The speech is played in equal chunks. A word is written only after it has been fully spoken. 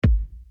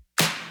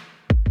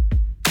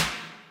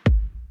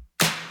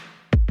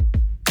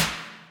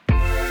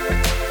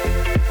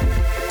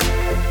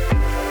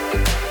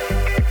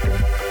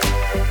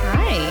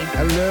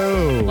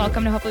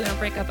Welcome to Hopefully We Don't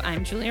Break Up.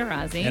 I'm Julia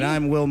Rossi. And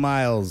I'm Will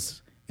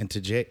Miles. And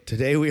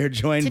today we are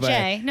joined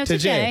by...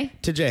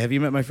 Tajay. Have you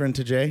met my friend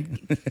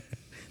Tajay?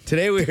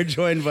 Today we are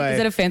joined by... Is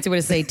that a fancy way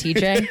to say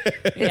TJ?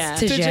 Yeah.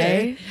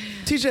 TJ.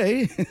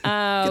 TJ.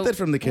 Get that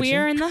from the kitchen. We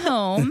are in the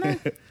home.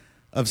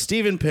 Of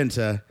Stephen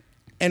Pinta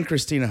and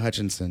Christina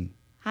Hutchinson.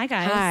 Hi,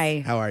 guys.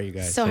 Hi. How are you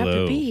guys? So happy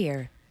Hello. to be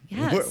here.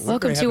 Yes. We're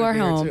Welcome very happy to our be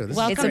here, home. too. This is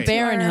Welcome It's great. a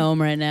barren to our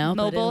home right now.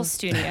 but Mobile it'll-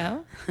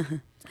 studio.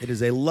 It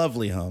is a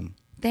lovely home.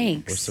 We're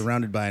Thanks.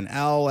 surrounded by an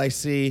owl, I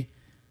see,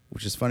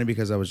 which is funny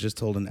because I was just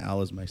told an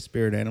owl is my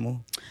spirit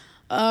animal.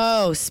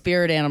 Oh,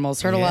 spirit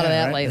animals. Heard a lot of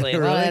Yeah, that right? lately. A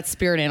lot Really? of that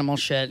spirit animal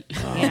shit.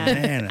 Oh, Yeah.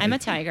 man. I'm a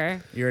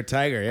tiger. You're a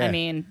tiger, yeah. I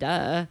mean,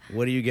 duh.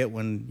 What do you get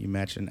when you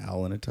match an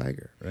owl and a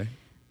tiger, right?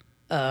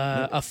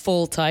 A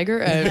full tiger?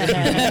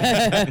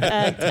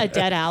 A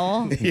dead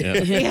owl.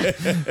 Yeah.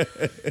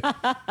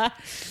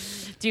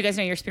 Do you guys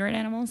know your spirit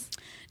animals?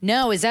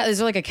 No, is there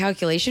like a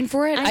calculation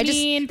for it? I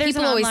mean, there's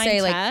people an always online say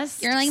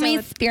test, like you're like so my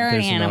it's- spirit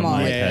There's an animal.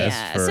 online Yeah. test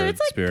Yeah. for So it's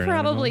like spirit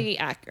probably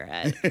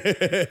accurate.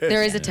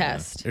 There is a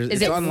test.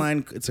 It's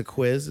online. It's a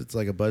quiz. It's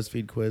like a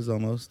BuzzFeed quiz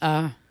almost.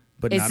 But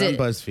is not on it-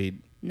 BuzzFeed.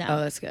 No. Oh,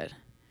 that's good.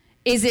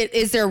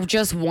 Is there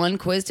just one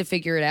quiz to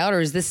figure it out,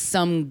 or is this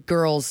some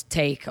girl's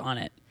take on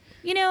it?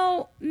 You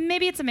know,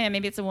 maybe it's a man,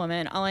 maybe it's a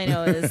woman. All I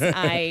know is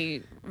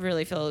I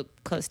really feel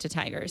close to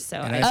tigers. So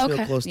And I, I feel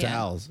Okay. close to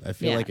Yeah. owls. I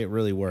feel Yeah. like it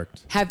really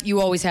worked. Have you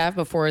always have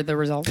before the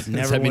results?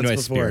 Never Does that mean once my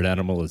before. spirit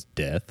animal is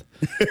death?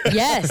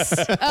 Yes.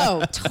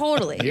 Oh,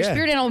 totally. Your Yeah.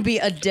 spirit animal would be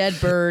a dead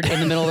bird in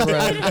the middle of the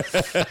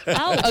road.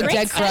 oh, great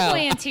dead crow.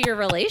 segue into your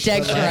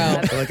relationship.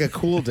 Dead crow. Like a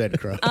cool dead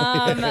crow.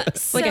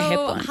 So Like a hip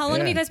one. how long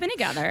have Yeah. you guys been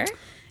together?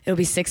 It'll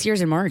be 6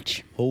 years in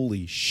March.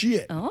 Holy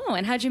shit. Oh,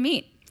 and how'd you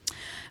meet?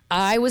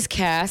 I was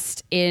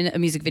cast in a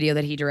music video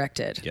that he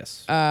directed.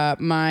 Yes.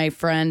 My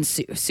friend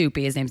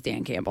Soupy, his name's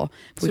Dan Campbell.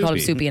 We called him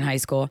Soupy. Soupy in high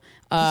school.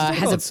 They Has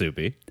call a it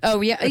Soupy.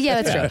 oh yeah that's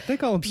Yeah, true. they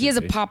call him He has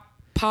a Soupy.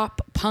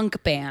 pop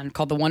punk band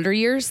called the Wonder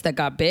Years that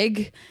got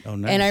big. Oh,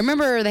 nice. And I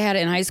remember they had it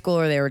in high school,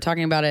 or they were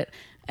talking about it.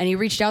 And he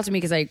reached out to me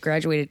because I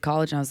graduated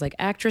college, and I was like,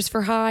 actress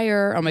for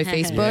hire on my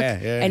Facebook.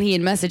 Yeah. And he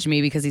had messaged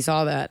me because he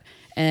saw that.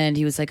 And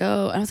he was like,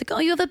 oh, and I was like, oh,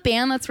 you have a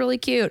band? That's really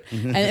cute.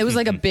 And it was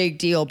like a big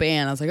deal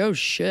band. I was like, oh,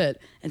 shit.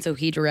 And so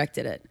he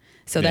directed it.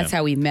 So that's Yeah.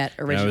 how we met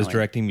And originally. I was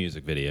directing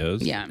music videos.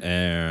 Yeah.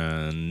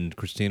 And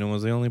Christina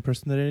was the only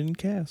person that I didn't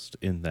cast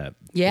in that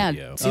Yeah.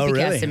 video. Soupy Oh, really?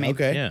 casted me.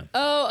 Okay. Yeah.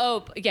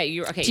 Yeah,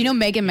 you're okay. Do you know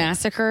Megan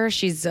Massacre?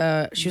 She was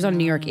on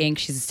New York Inc.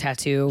 She's a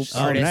tattoo Oh,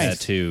 artist. nice.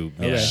 Tattoo.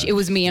 Okay. Yeah. It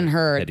was me and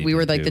her. Teddy We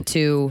were like tattoo. the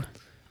two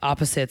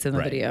opposites in the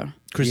Right. video.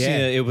 Christina,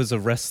 Yeah. it was a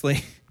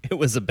wrestling. It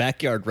was a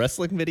backyard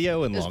wrestling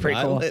video in was Long pretty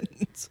cool. Island.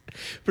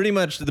 Pretty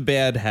much, the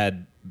band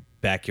had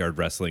backyard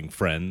wrestling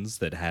friends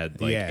that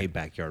had like Yeah. a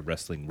backyard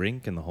wrestling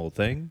rink and the whole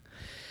thing.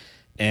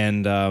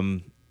 And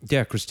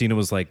yeah, Christina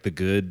was like the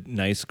good,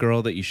 nice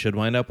girl that you should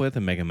wind up with,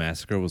 and Megan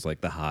Massacre was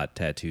like the hot,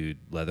 tattooed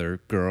leather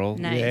girl.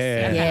 Nice. Yeah.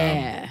 Okay.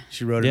 Yeah.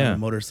 She rode it Yeah. on a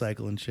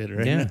motorcycle and shit,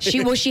 right? Yeah.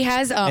 She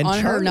has And on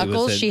her Charlie was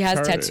knuckles. in She has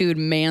Charlie. tattooed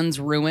 "man's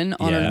ruin"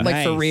 on Yeah. her,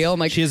 like for Nice. real. I'm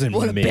like, She has an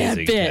what a bad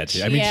amazing bitch. tattoo.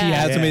 I mean, she Yeah.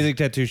 has Yeah. amazing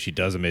tattoos. She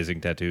does amazing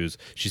tattoos.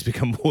 She's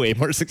become way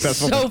more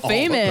successful. So than all of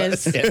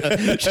famous. us.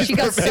 Yeah. She's She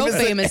got more so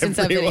than famous in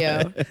that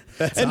everyone.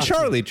 video. And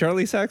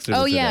Charlie Saxon.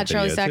 Oh was in yeah, that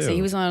Charlie video, Saxon. too.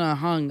 He was on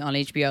Hung on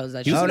HBO. Is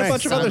that He was Oh, in nice. a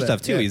bunch of Saw other that.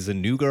 stuff too. Yeah. He's a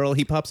new girl.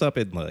 He pops up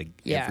in like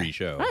Yeah. every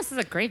show. Oh, this is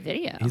a great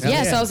video.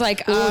 yeah, so I was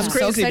like, Well, it was I'm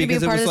crazy so excited to be a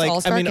because part it of was this like,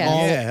 all-star I mean,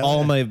 cast. Yeah, all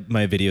okay.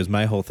 my videos,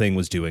 my whole thing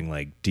was doing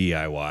like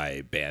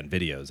DIY band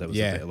videos. That was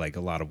Yeah. like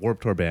a lot of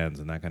Warped Tour bands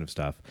and that kind of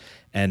stuff.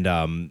 And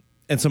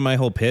so my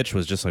whole pitch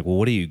was just like, well,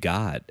 what do you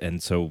got?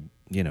 And so,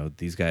 you know,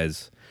 these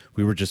guys,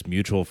 we were just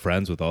mutual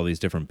friends with all these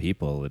different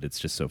people, and it's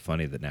just so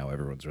funny that now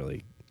everyone's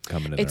really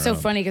coming to It's their so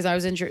own. funny because I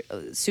was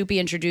Soupy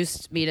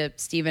introduced me to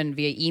Steven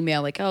via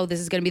email, like, oh, this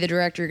is going to be the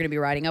director. You're going to be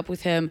riding up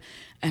with him.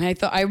 And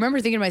I remember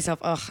thinking to myself,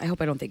 oh, I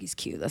hope I don't think he's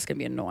cute. That's going to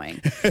be annoying.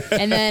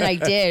 And then I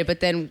did, but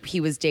then he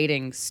was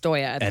dating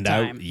Stoya at the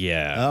time.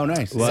 yeah. Oh,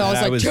 nice. So I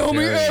was like, tell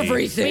me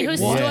everything. Wait,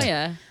 who's What?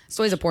 Stoya?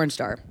 Stoya's a porn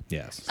star.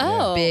 Yes.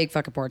 Oh, Big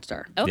fucking porn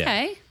star.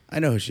 okay. I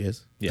know who she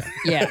is. Yeah.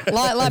 Yeah, a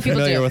lot of people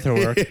Familiar do. with her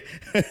work?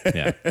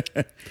 Yeah.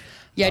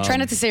 Yeah, I try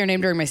not to say her name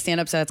during my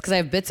stand-up sets because I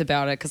have bits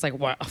about it. Because like,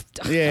 wow,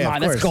 Yeah, come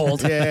on, of that's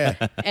course. gold.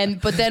 Yeah.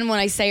 But then when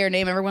I say her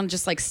name, everyone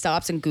just like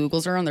stops and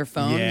Googles her on their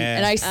phone. Yeah.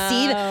 And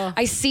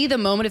I see the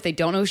moment if they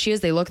don't know who she is,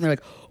 they look and they're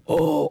like,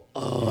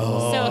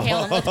 So okay,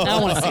 let's, I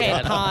don't wanna say okay,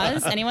 that.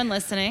 pause. Anyone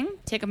listening,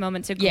 take a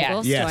moment to Yeah.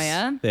 Google Yes.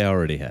 Stoya. They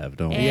already have,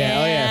 don't we? Yeah,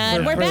 oh yeah.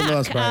 And we're for the back.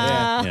 most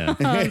part,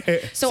 yeah. Yeah.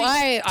 so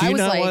I Do you was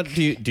not like, want,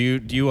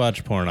 do you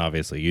watch porn?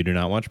 Obviously, you do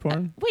not watch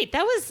porn. Wait,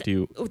 that was Do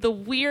you- the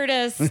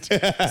weirdest.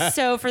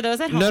 So for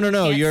those at home, No.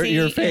 can't Your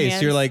see face.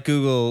 Ian's- You're like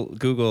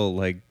Google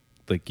like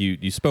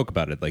you spoke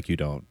about it like you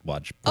don't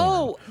watch porn.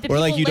 Oh, the or people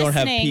like you don't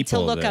have listening people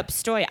to look that- up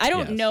Stoya. I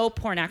don't Yes. know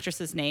porn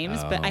actresses'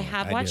 names, but I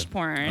have I watched do.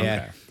 porn.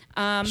 Yeah. Okay.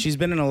 She's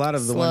been in a lot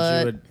of the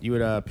Slut. ones you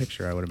would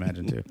picture, I would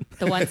imagine, too.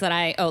 The ones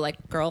that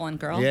like girl on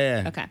girl.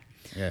 Yeah. Okay.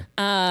 Yeah.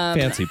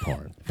 Fancy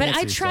porn. But I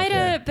Fancy try stuff, to.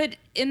 yeah. But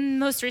in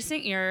most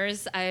recent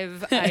years, I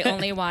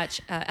only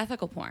watch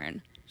ethical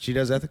porn. She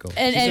does ethical.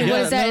 And what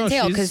does that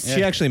entail? Because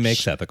she actually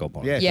makes ethical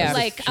porn. Yeah.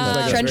 Like, she's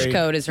a Trench very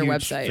Coat is her huge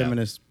website.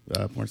 Feminist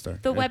porn star.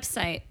 The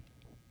website.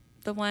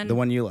 The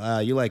one you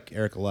like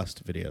Erica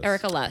Lust videos.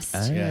 Erica Lust.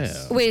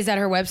 Yes. Wait, is that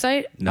her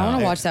website? No, I want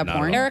to watch that not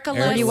porn. at all. Erica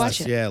Where do you Lust.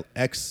 watch it? Yeah,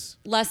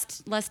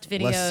 Lust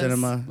videos. Lust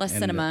Cinema. Lust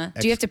and, Cinema.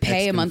 Do you have to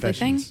pay a monthly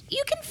thing? Confessions.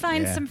 You can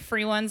find Yeah. some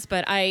free ones,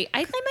 but I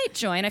might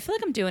join. I feel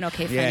like I'm doing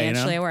okay Yeah, you know?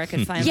 financially, where I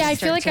could finally Yeah, I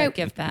feel start like to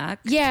give back.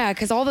 Yeah,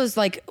 because all those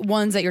like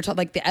ones that you're talking,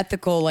 like the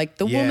ethical, like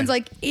the Yeah. woman's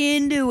like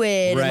into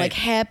it Right. and like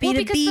happy Well, to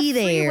because be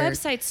the free there.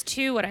 websites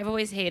too. What I've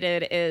always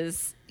hated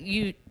is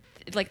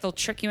like they'll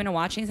trick you into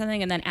watching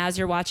something, and then as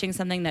you're watching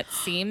something that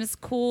seems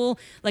cool,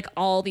 like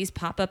all these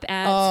pop-up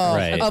ads Oh, for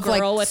Right. a of, like,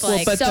 girl with well,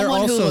 like But they're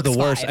someone who also looks the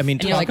worst. five. I mean,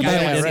 And you're talk like,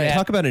 about yeah, right.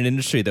 talk about an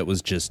industry that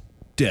was just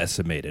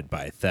decimated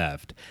by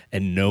theft,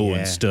 and no one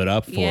Yeah. stood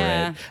up for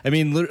Yeah. it. I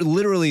mean,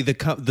 literally,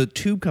 the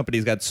tube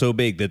companies got so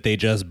big that they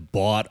just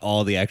bought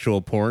all the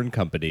actual porn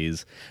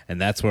companies, and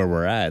that's where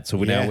we're at.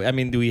 So Yeah. now, I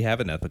mean, do we have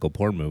an ethical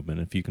porn movement?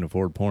 If you can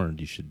afford porn,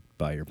 you should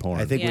buy your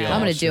porn. I think we Yeah. all I'm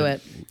gonna do should.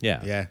 it.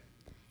 yeah. Yeah.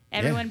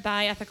 everyone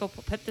buy ethical.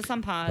 Put this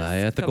on pause. Buy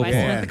Go ethical buy some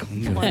porn. ethical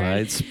porn.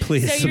 Right?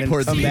 Please So you're-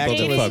 support so the you're people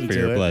to dating- fuck for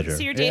your to it. pleasure.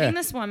 So you're dating Yeah.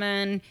 this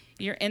woman.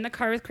 You're in the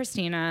car with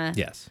Christina.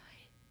 Yes.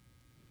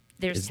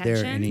 There's Is there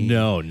tension. any-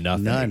 No,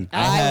 nothing. None.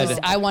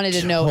 I wanted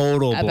to know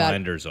total about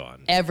blinders on.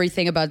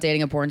 everything about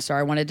dating a porn star.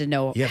 I wanted to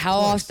know Yeah, of how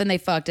course. often they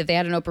fucked, if they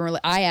had an open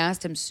relationship. I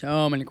asked him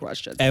so many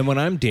questions. And when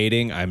I'm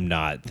dating, I'm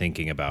not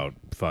thinking about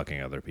fucking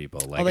other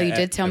people. Like, Although you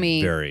did tell I'm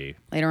me very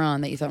later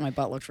on that you thought my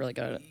butt looked really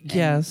good in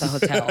yes. the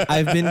hotel.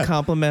 I've been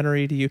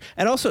complimentary to you,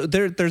 and also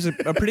there's a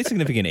pretty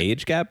significant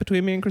age gap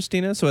between me and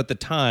Christina. So at the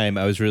time,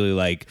 I was really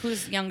like,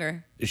 Who's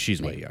younger?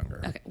 she's way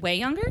younger. Okay, way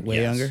younger. Way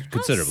Yes, younger?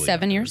 considerably.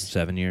 7 younger. years?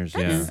 7 years.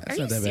 Yeah. Are you not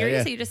that bad,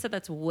 serious? yeah. You just said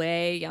that's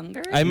way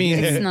younger. I mean,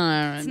 It's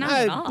not. it's not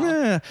at all.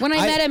 yeah. When I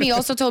met him, he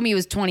also told me he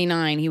was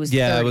 29. He was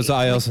Yeah, 30. it was.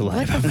 I also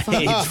lied about my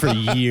age for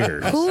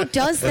years. Who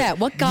does that?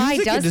 What guy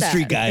Music does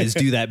industry that? guys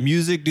do that.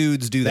 Music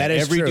dudes do that. That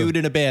is Every true. dude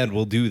in a band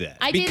will do that.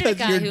 I dated a because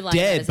guy you're who lied about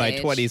dead his by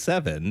age.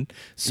 27.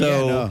 So Yeah,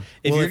 no.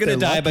 if Well, you're if going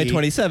to they're die by lucky-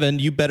 27,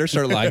 you better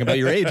start lying about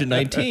your age at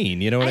 19.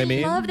 You know what I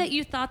mean? love that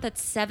you thought that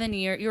 7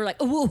 years. You were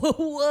like, whoa, whoa,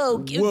 whoa,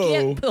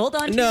 Whoa. hold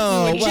on. To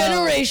No, your- well-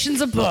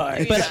 Generations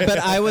apart. but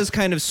I was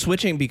kind of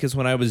switching because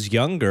when I was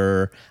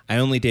younger, I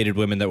only dated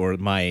women that were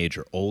my age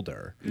or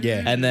older.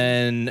 Yeah. And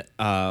then when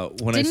I Didn't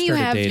started you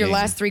have dating, your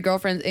last 3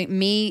 girlfriends?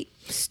 Me,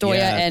 Stoya,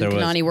 Yeah, and there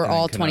was- Kanani were and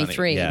all Kanani,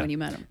 23 yeah. when you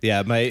met him.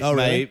 Yeah, my Oh,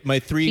 really? my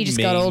 3 He just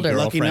main got older.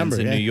 Lucky girlfriends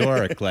number, in yeah. New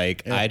York,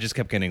 like I just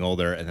kept getting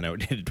older, and then I would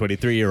date a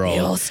 23-year-old. They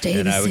all stay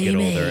and the I would get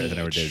same older, and then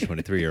I would age. date a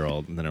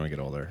 23-year-old, and then I would get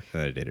older,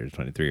 and then I dated a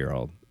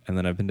 23-year-old, and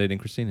then I've been dating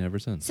Christina ever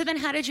since. So then,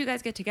 how did you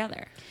guys get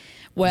together?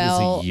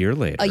 Well, a year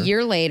later. A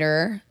year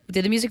later, we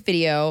did the music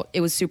video.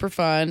 It was super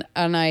fun,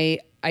 and I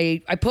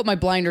put my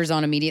blinders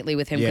on immediately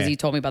with him because Yeah. he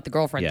told me about the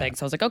girlfriend Yeah. thing.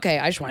 So I was like, okay,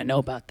 I just want to know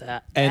about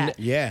that. And That.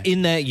 Yeah.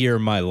 in that year,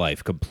 my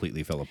life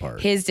completely fell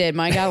apart. His did.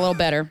 Mine got a little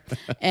better.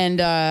 And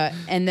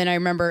then I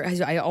remember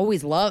I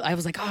always loved. I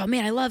was like, oh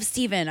man, I love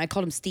Steven. I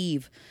called him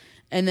Steve.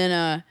 And then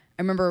I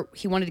remember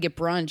he wanted to get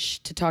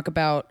brunch to talk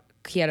about.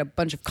 He had a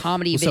bunch of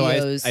comedy So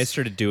videos. I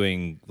started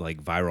doing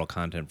like viral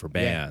content for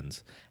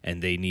bands, and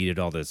they needed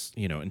all this,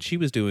 and she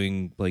was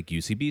doing like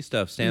UCB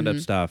stuff, stand-up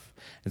Mm-hmm. stuff,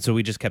 and so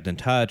we just kept in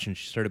touch, and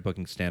she started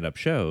booking stand-up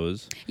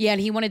shows. Yeah, and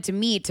he wanted to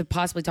meet to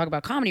possibly talk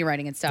about comedy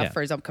writing and stuff Yeah.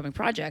 for his upcoming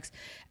projects.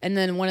 And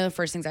then one of the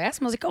first things I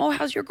asked him, I was like, "Oh,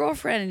 how's your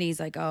girlfriend?" And he's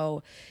like,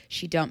 "Oh,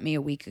 she dumped me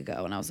a week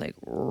ago." And I was like,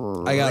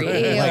 I got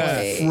 "Really?"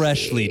 like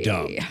freshly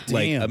dumped,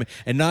 like Damn. I mean,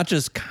 and not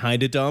just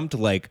kind of dumped,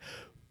 like.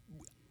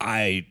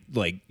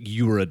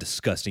 You were a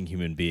disgusting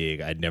human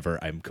being.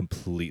 I'm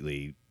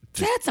completely.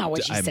 That's not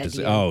what she I'm said to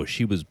you. Oh,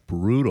 she was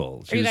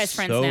brutal. She Are you was guys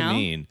friends so now?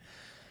 mean.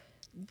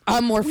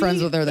 I'm more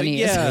friends with her than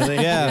he is.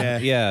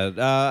 Yeah.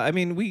 I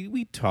mean,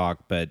 we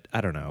talk, but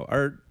I don't know.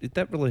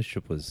 That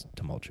relationship was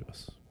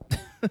tumultuous.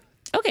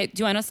 Okay,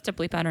 do you want us to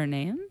bleep out her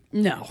name?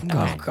 No.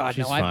 Oh God,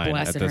 She's no. I fine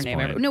blasted at her this name.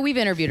 point. No, we've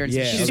interviewed her. And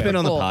Yeah, she's She's okay. been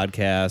on the cool.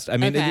 podcast. I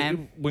mean,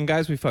 Okay. when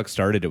Guys We Fuck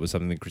started, it was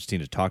something that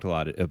Christina talked a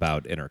lot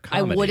about in her I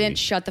comedy. wouldn't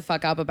shut the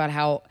fuck up about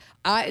how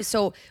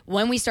so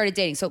when we started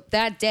dating, so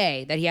that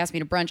day that he asked me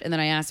to brunch and then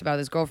I asked about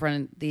his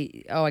girlfriend,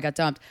 I got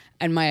dumped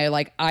and my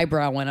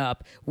eyebrow went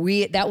up.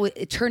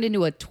 It turned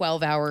into a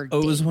 12-hour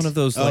Oh, it was one of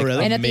those like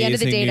really? And at the end of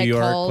the amazing date, New I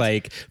York called-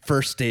 like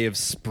first day of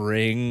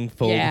spring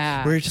fold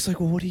Yeah. where you're just like,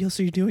 well, what else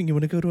are you doing? You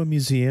want to go to a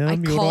museum? I You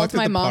wanna walk called through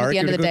my mom at park? the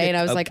end You of the wanna go day get and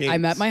I was like, I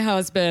cupcakes?" met my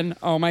husband.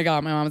 Oh my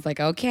God. My mom was like,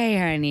 okay,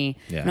 honey.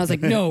 Yeah. And I was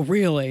like, no,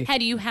 really?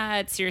 Had you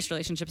had serious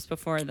relationships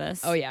before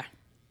this? Oh yeah.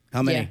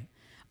 How many? Yeah.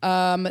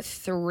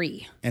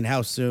 3. And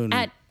how soon?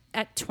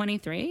 At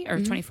 23 Mm-hmm.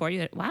 or 24?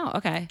 Wow.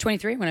 Okay.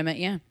 23 when I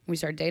met, we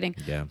started dating.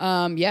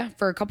 Yeah. Yeah,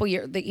 for a couple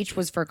years. Each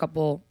was for a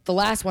couple. The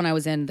last one I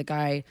was in,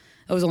 I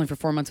was only for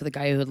 4 months with a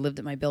guy who had lived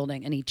at my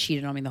building, and he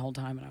cheated on me the whole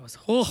time, and I was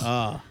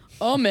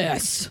a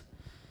mess.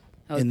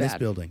 That was in this bad.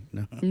 building?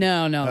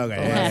 No. No. Okay,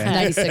 The yeah,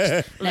 last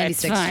yeah.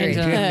 96th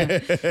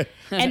find Street.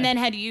 And then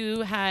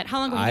how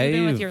long have you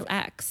been with I've- your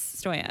ex,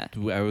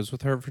 Stoya? I was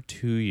with her for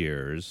 2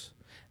 years,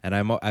 And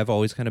I've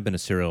always kind of been a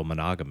serial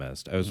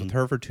monogamist. I was with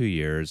her for 2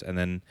 years, and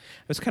then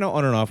I was kind of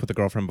on and off with a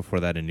girlfriend before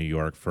that in New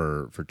York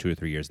for 2 or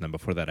 3 years. And then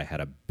before that, I had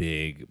a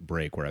big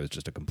break where I was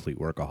just a complete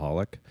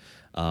workaholic.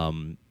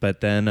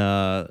 But then,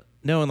 no,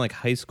 in like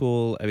high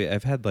school, I mean,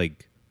 I've had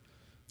like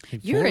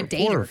You're a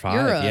dater. 4 or 5.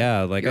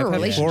 You're Like a I've had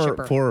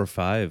relationshipper. 4 or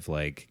 5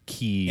 like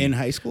key In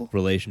high school?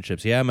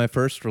 relationships. Yeah, my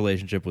first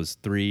relationship was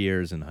 3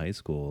 years in high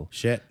school.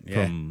 Shit.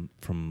 Yeah.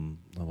 From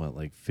what,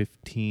 like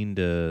 15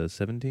 to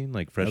 17,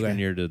 like freshman Okay.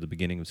 year to the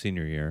beginning of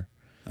senior year.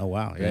 Oh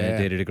wow. And I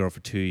dated a girl for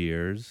 2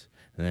 years,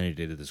 and then I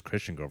dated this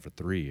Christian girl for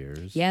 3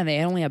 years. Yeah, they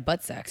only had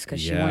butt sex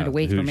because she wanted to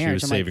wait who for marriage. She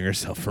was I'm like, saving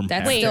herself for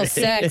that's marriage.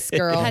 still sex,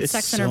 girl. Had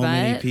sex in her so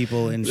many butt.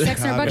 people in Sex in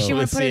Chicago. her butt, she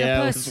wanted to put it in Yeah,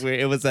 a it puss. was weird.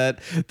 It was that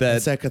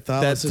It's that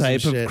Catholicism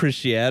type shit. of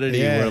Christianity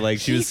Yeah. where like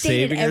she was He's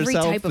dated saving every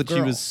herself, type of but she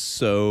girl. was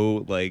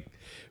so like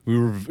we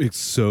were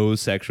so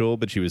sexual,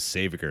 but she was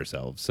saving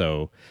herself.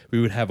 So we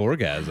would have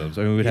orgasms.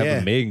 I mean, we would Yeah.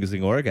 have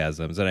amazing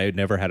orgasms, and I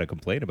never had a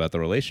complaint about the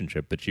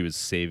relationship. But she was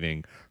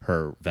saving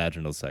her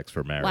vaginal sex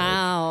for marriage.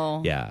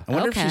 Wow. Yeah, I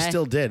wonder if she Okay.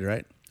 still did,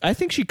 right? I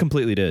think she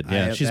completely did.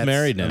 Yeah, she's that's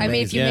married now. I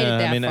mean, if you made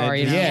it that far,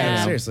 you know.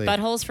 Yeah, seriously.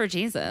 Buttholes for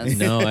Jesus.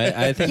 No,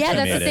 I think Yeah, she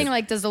that's the made thing. it.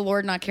 Like, does the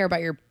Lord not care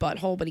about your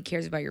butthole, but He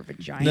cares about your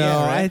vagina? No,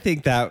 Yeah, right. I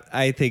think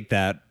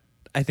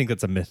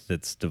that's a myth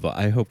that's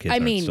I hope kids I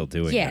aren't mean, still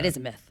doing yeah, that. it is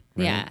a myth.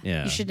 Yeah.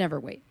 Yeah. You should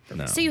never wait.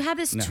 No. So you had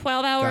this No.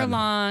 12-hour God, no.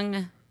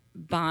 long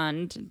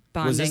bonding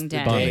Was this the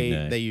day. Bonding day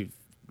day. that you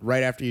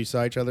right after you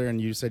saw each other and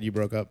you said you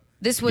broke up?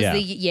 This was Yeah.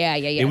 yeah.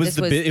 It was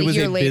This it was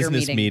year a later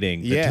business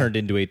meeting that Yeah. turned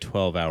into a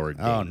 12-hour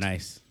date. Oh,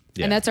 nice.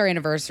 Yeah. And that's our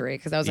anniversary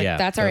because I was like, Yeah,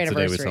 that's our that's the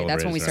day we anniversary.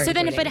 That's when we celebrated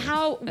started. So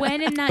then, dating.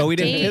 when in that But we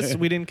date, didn't kiss.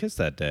 We didn't kiss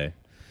that day.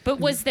 but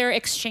was there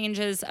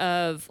exchanges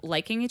of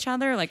liking each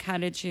other? Like, how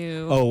did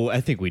you? Oh, I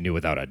think we knew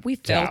without a We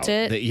doubt felt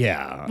it. that-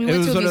 yeah, we It went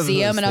was to a one of those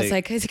museum and I was things-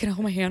 like, is he gonna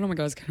hold my hand? Oh my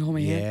god, is he gonna hold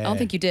my hand? I Yeah. don't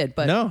think you did,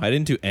 but no, I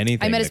didn't do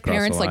anything. I met that his crossed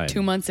parents the like line.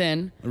 2 months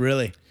in.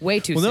 Really? Way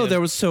too Well, soon. no, there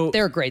was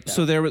They were great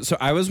though. So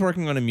I was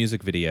working on a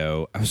music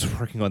video. I was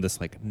working on this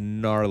like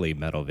gnarly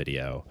metal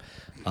video,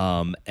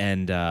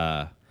 and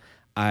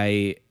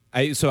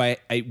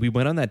we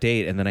went on that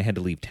date, and then I had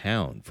to leave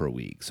town for a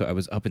week. So I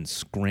was up in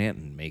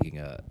Scranton making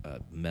a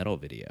metal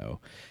video.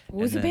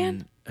 What was And the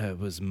then, band? It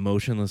was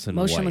Motionless in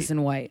Motionless White.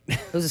 in White. It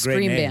was a Great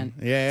scream name. band.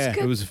 Yeah,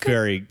 yeah. It was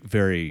very,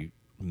 very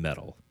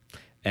metal,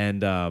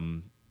 and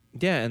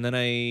yeah, and then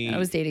I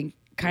was dating,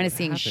 kind of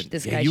seeing happened?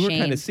 this Yeah, guy you were Shane.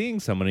 kind of seeing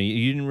someone. And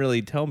you didn't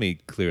really tell me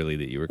clearly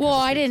that you were. Well,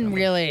 kinda I seeing didn't someone.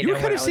 really. You were know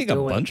kind what of I was seeing a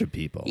doing. bunch of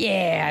people.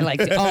 Yeah, I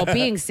liked it. Oh,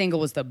 being single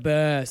was the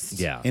best.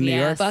 Yeah. In New Yes.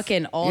 York?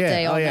 Fucking all Yeah,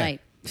 day, oh, all yeah.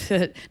 night.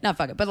 Not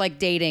fucking, but like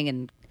dating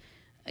and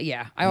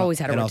yeah, I always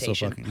had a and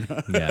rotation. also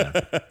fucking.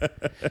 Yeah.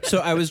 So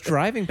I was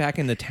driving back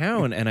into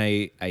town and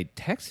I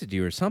texted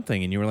you or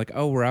something and you were like,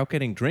 "Oh, we're out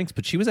getting drinks,"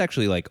 but she was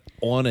actually like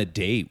on a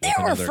date with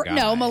There were another guy.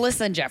 no,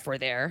 Melissa and Jeff were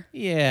there.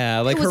 Yeah,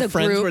 like was her a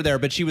friends group. were there,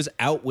 but she was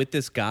out with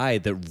this guy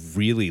that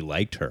really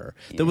liked her.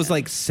 That was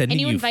like sending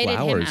And you you invited him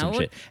flowers and out?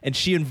 shit. And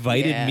she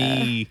invited Yeah.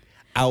 me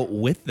out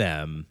with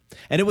them.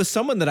 And it was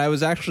someone that I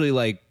was actually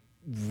like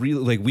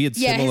really like we had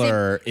Yeah,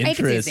 similar I can say his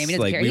interests. name. He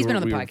doesn't Like care. we He's were, been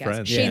on the we were podcast.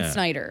 friends. Shane Yeah.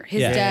 Snyder. His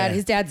Yeah.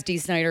 his dad's D.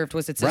 Snyder of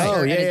Twisted Sister, Right.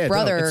 Oh, yeah, and yeah, his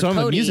brother dope. So I'm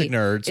Cody a music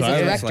nerd, so is a I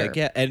was director. like,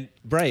 yeah, and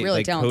right, Really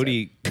like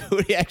talented.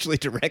 Cody actually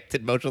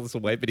directed Motionless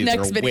in White videos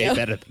Next that are way video.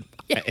 better than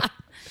mine.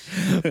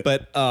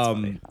 But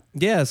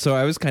yeah, so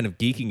I was kind of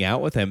geeking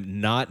out with him,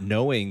 not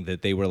knowing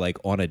that they were like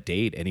on a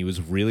date, and he was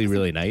really,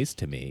 really nice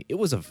to me. It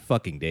was a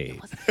fucking date.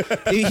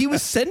 He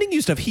was sending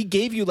you stuff. He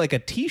gave you like a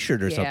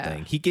T-shirt or Yeah.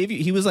 something.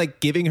 He was like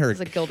giving her It was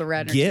like Gilda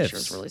Radner gifts. t-shirt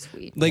was really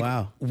sweet. Like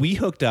Wow. we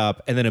hooked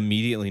up, and then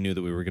immediately knew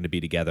that we were going to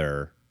be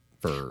together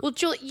for. Well,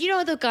 Julie, you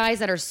know the guys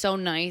that are so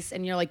nice,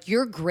 and you're like,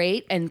 you're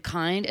great and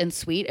kind and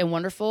sweet and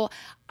wonderful.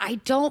 I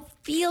don't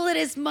feel it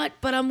as much,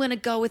 but I'm gonna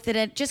go with it,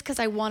 and just because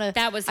I want to.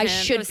 That was I him.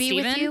 should That was be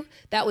with Steven? you.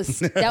 That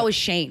was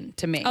Shane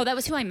to me. Oh, that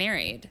was who I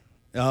married.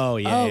 Oh,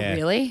 yeah. Oh, yeah.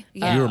 really?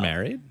 Yeah. You were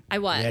married? I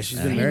was. Yeah, she's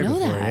I been didn't married know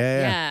before. that.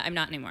 Yeah, Yeah, I'm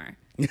not anymore.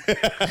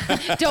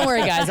 Don't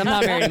worry, guys. I'm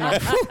not married anymore.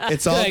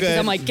 It's all good.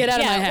 I'm like, get out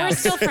of my Yeah, house. we're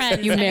still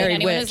friends. You I mean, married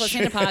anyone witch. who's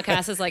listening to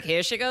podcasts is like,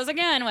 here she goes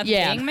again with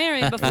Yeah. being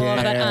married before.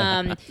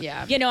 Yeah. But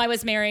Yeah. you know, I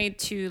was married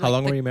to. How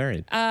long were you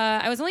married?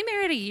 I was only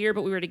married a year,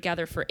 but we were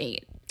together for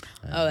 8.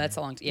 Oh, that's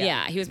a long time.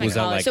 Yeah, he was my Was that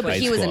college. like So, but high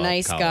he was a school,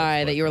 nice college, guy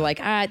that like you were like,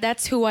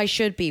 that's who I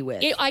should be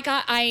with.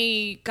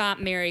 I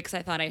got married because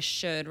I thought I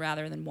should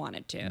rather than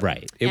wanted to.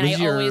 Right. It And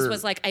was I always your-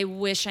 was like, I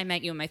wish I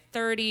met you in my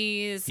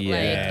 30s. Yeah.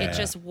 Like it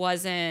just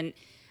wasn't.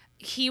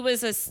 He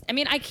was I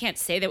mean, I can't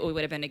say that we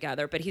would have been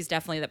together, but he's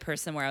definitely the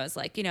person where I was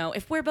like, you know,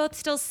 if we're both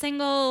still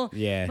single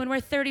Yeah. when we're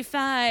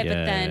 35, Yeah,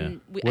 but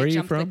then yeah. Where I are you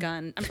jumped the from?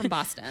 gun. I'm from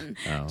Boston.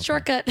 Oh, okay.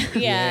 Shortcut.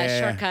 Yeah, Yeah.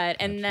 shortcut.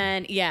 And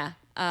then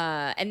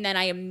and then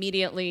I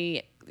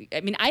immediately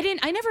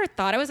I never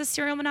thought I was a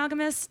serial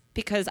monogamist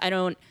because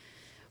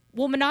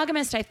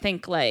monogamist I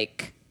think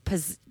like for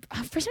some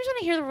reason when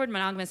I hear the word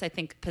monogamous I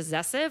think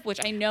possessive, which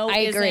I know I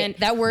agree. isn't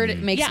That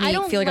word makes I me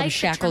don't feel like I'm the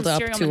shackled term up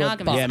serial to a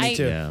monogamous. box. Yeah, me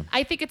too. Yeah.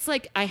 I think it's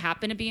like I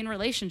happen to be in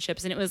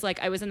relationships and it was like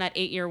I was in that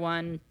 8-year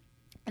one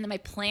And then my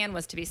plan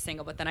was to be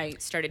single, but then I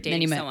started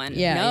dating someone.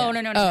 Yeah, no,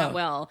 yeah. Not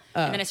Will.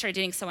 And then I started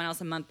dating someone else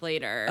a month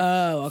later.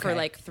 Oh, okay. For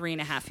like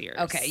 3.5 years.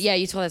 Okay, yeah,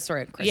 you told that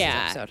story in Chris's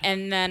episode.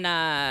 And then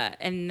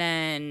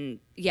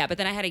but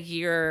then I had a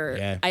year.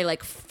 Yeah. I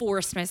like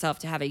forced myself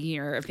to have a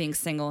year of being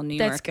single in New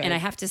That's York. good. And I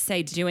have to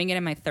say, doing it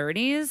in my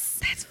 30s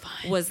That's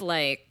fine. was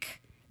like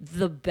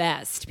the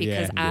best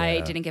because Yeah. I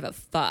Yeah. didn't give a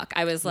fuck.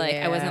 I was like, I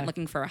Yeah. wasn't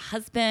looking for a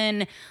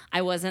husband.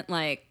 I wasn't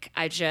like,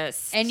 I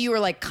just. And you were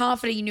like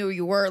confident, you knew who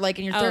you were, like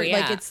in your 30s.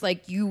 Like yeah. it's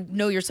like you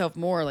know yourself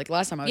more. Like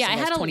last time I was I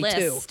single, had I a was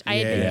 22. list. I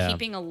had been Yeah.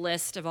 keeping a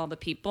list of all the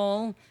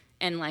people,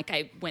 and like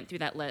I went through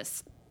that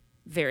list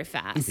very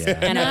fast. Yeah.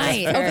 And I was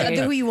Nice. very-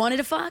 Who you wanted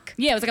to fuck?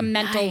 yeah, it was like a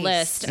mental Nice.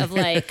 list of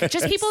like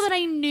just people that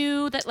I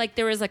knew that like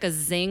there was like a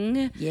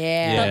zing.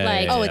 Yeah. But,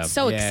 like- oh, it's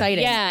so Yeah.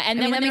 exciting. Yeah, and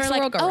I then mean, when that they makes were the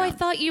like, world go "Oh, I round.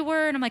 thought you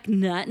were," and I'm like,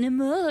 "Not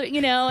anymore," you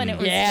know, and it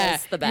was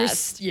just the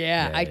best.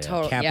 Yeah, I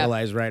totally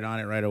Capitalize right on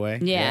it right away.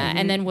 Yeah,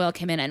 and then Will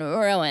came in and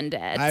ruined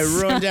it. I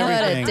ruined What a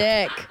everything.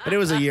 dick. But it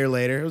was a year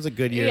later. It was a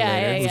good year Yeah,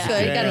 later. yeah, It was yeah. So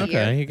you good. got a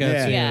year. Okay, you got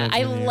Yeah. some Yeah, I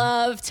years.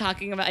 love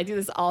talking about. I do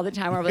this all the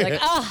time. Where we're like,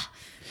 "Oh,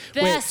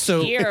 best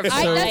so, year of I-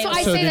 my that's life." what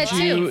I so say that did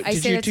too. you, I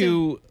did say you that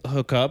two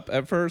hook up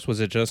at first? Was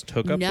it just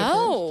hookups?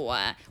 No,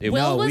 Will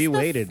No, was we the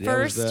waited. That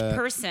was first the-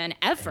 person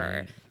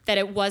ever that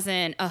it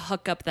wasn't a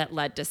hookup that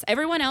led to.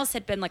 Everyone else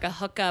had been like a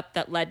hookup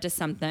that led to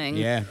something.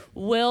 Yeah.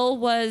 Will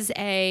was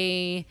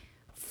a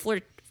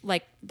flirt.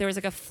 Like there was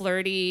like a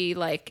flirty,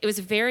 like it was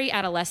very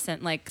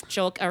adolescent. Like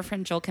Joel, our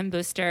friend Joel Kim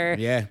Booster,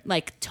 Yeah.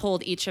 like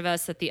told each of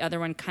us that the other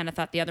one kind of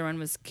thought the other one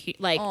was cute.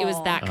 Like it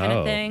was that kind Oh.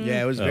 of thing.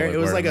 Yeah, it was Oh, very. like It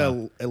was word like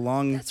of a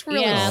long. That's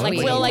really yeah, sweet.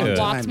 like Will like Good.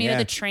 walked me yeah. to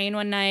the train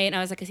one night, and I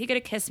was like, "Is he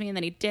gonna kiss me?" And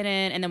then he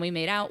didn't, and then we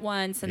made out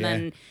once, and Yeah.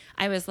 then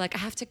I was like, "I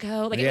have to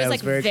go." Like Yeah, it was it like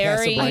was very very.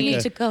 Casablanca. I need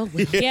to go.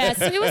 Yeah,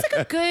 so it was like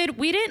a good.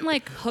 We didn't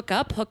like hook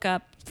up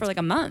for like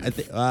a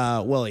month.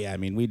 Well, yeah. I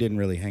mean, we didn't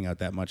really hang out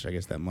that much. I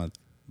guess that month,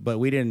 but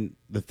we didn't.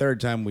 The third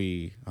time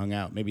we hung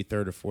out, maybe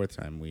third or fourth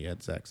time we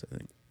had sex. I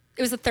think.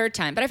 It was the third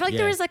time, but I feel like Yeah.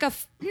 there was like it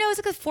was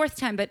like the fourth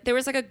time, but there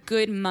was like a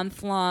good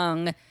month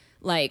long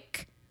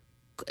like.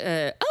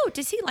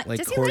 Does he like? Like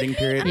Does he courting like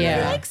period? me? I don't know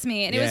if Yeah. he likes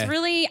me, and it was Yeah.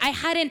 really. I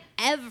hadn't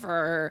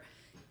ever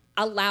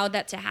allowed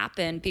that to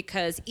happen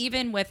because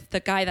even with the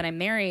guy that I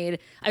married,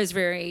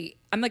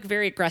 I'm like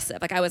very aggressive.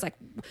 Like I was like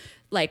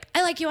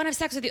I like you, I want to have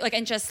sex with you, like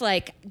and just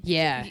like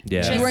Yeah.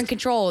 Yeah. You were in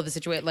control of the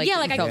situation. Like, yeah,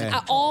 like you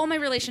felt all my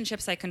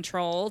relationships I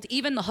controlled,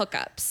 even the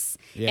hookups,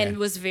 Yeah. and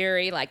was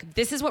very like,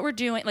 this is what we're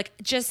doing. Like,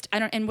 just I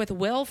don't. And with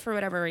Will, for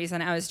whatever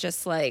reason, I was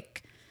just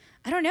like,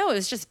 I don't know. It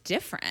was just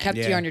different. kept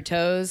you Yeah. on your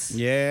toes.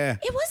 Yeah.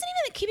 It wasn't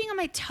even like keeping on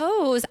my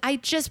toes. I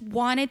just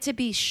wanted to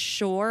be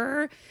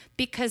sure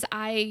because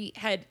I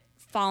had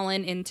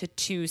fallen into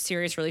 2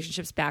 serious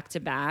relationships back to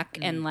back,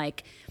 and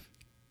like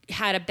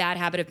had a bad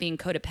habit of being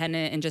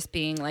codependent and just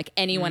being like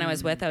anyone I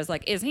was with, I was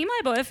like, is he my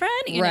boyfriend?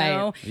 You Right.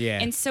 know? Yeah.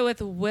 And so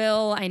with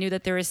Will, I knew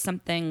that there was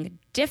something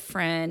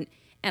different,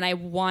 and I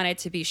wanted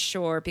to be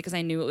sure because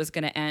I knew it was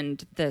going to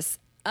end this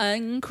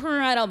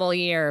incredible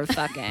year of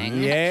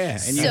fucking. Yeah.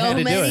 And you So had to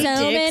do many it.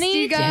 So dicks,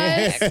 many you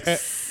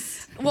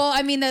guys. Well,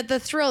 I mean, the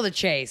thrill of the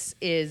chase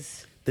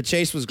is The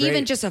chase was great.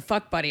 even just a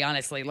fuck buddy,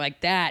 honestly.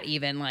 Like that,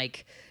 even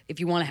like if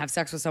you want to have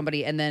sex with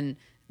somebody and then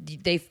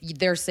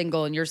they're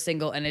single and you're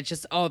single, and it's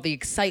just the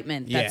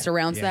excitement Yeah, that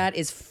surrounds yeah. that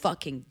is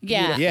fucking Yeah.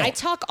 beautiful. Yeah. I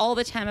talk all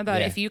the time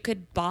about Yeah. if you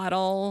could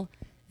bottle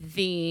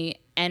the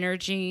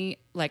energy,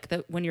 like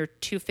when your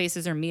 2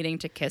 faces are meeting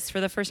to kiss for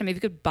the first time, if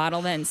you could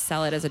bottle that and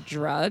sell it as a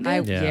drug,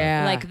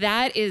 Yeah. like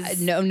that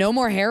is No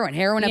more heroin.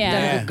 Heroin Yeah.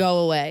 epidemic Yeah. will go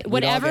away. We'd all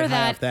whatever get high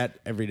that- off that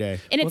every day.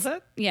 and Well, it's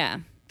that- yeah.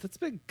 That's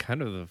been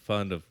kind of the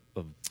fun of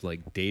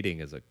like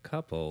dating as a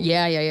couple.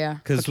 Yeah.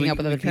 Because Hooking we up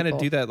with other kind of people.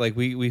 do that. Like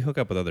we hook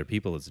up with other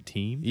people as a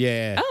team.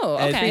 Yeah. Oh,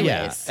 And- okay.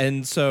 yeah,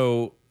 and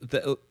so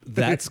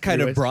that's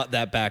kind of Freeways. brought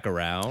that back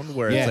around,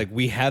 where Yeah. it's like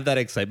we have that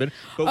excitement.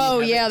 But we Oh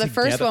have yeah, it the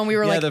first together. one we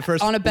were Yeah, like the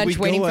first- on a but we bench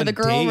go waiting for on the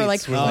girl. We're like,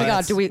 dates. oh my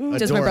god, that's does my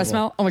breath adorable.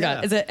 smell? Oh my god,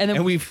 Yeah. is it? And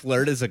then we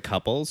flirt as a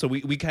couple, so we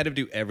kind of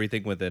do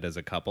everything with it as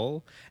a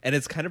couple, and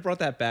it's kind of brought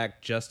that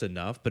back just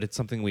enough. But it's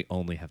something we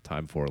only have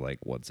time for like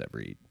once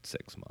every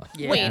 6 months.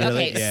 Yeah. Wait,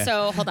 Really? okay. Yeah.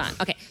 So hold on.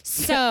 Okay,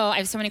 so I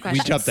have so many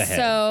questions. jumped ahead.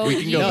 So We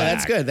can you- go No, back.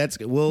 that's good. That's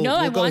good. We'll No,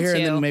 I go want here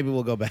and to. then maybe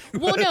we'll go back.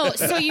 Well, no.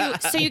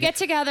 So you get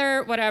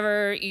together,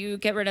 whatever. You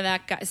get rid of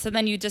that guy. So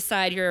then you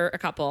decide you're a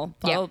couple.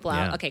 Blah Yeah. blah blah.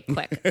 Yeah. Okay,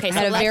 quick. Okay, I so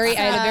had a very,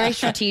 let's, very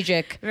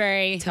strategic.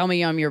 very. Tell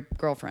me I'm your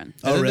girlfriend.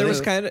 And then really? there was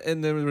kind of,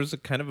 and there was a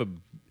kind of a.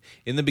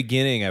 In the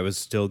beginning, I was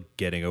still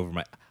getting over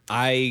my.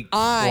 He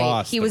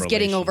He was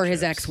getting over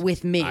his ex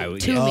with me, I-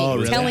 to yeah. me, Oh,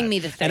 really? telling me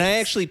the things. And I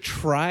actually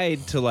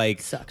tried to like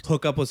Sucked.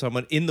 hook up with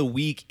someone in the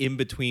week in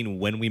between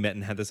when we met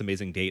and had this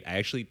amazing date. I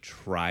actually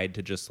tried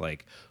to just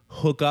like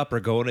hook up or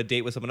go on a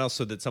date with someone else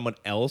so that someone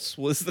else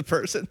was the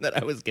person that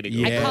I was getting.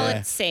 Yeah. I over. call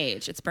it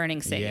sage. It's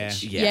burning sage. Yeah.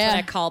 That's Yeah. what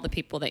I call the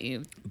people that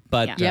you.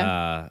 But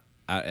Yeah.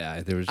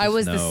 there was. I just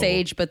was the no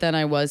sage, but then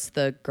I was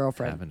the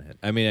girlfriend. having it.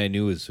 I mean, I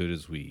knew as soon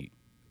as we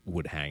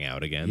would hang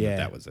out again Yeah.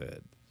 that was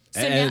it.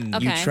 So now- and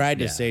okay. You tried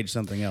to Yeah. sage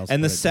something else.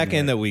 and the but it didn't second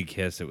work. that we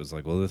kissed, it was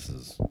like, well, this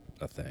is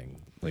a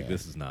thing. Like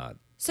this is not.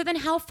 So then,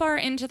 how far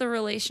into the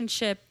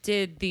relationship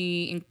did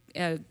the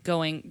other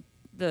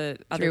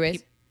 3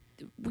 ways?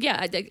 We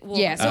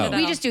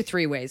just do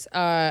 3 ways. So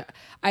far.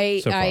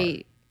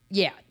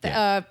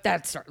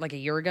 That started like a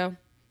year ago.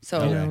 So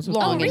Okay.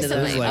 long into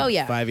recently. this. It was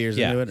like 5 years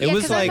Yeah, into it. it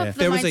was 'cause I'm like of the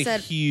there was a mindset-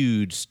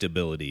 huge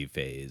stability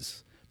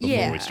phase before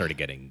Yeah. we started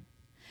getting.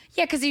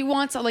 Yeah, because he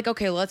wants like,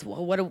 okay,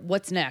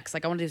 what's next?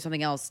 Like, I want to do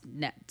something else,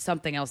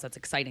 something else that's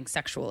exciting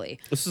sexually.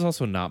 This is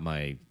also not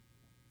my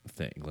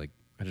thing. Like,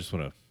 I just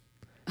want to.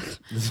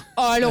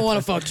 Oh, I don't want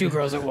to fuck 2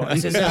 girls at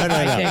once. It's not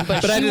my thing,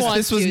 but But she wants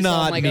this was to, so I'm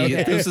not like, me.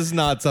 okay. This is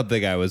not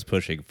something I was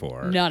pushing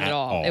for. Not at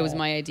all. It was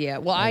my idea.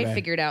 Well, Okay. I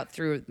figured out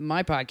through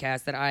my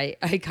podcast that I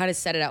kind of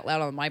said it out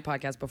loud on my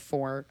podcast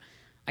before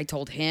I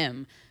told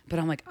him. But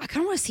I'm like, I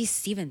kind of want to see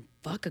Steven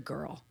fuck a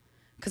girl.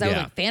 Because I would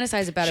Yeah. like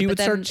fantasize about She it. would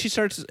But then start. She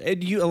starts.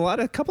 And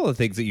a couple of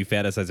things that you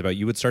fantasize about.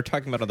 You would start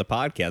talking about on the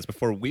podcast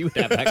before we would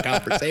have that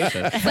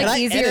conversation. It's like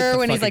easier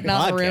when he's, like,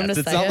 not in the room to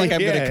It's say not it. like I'm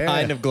going Yeah, to yeah.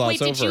 kind of gloss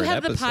Wait, over did you an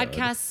have the episode.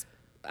 podcast?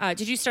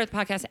 Did you start the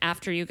podcast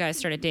after you guys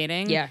started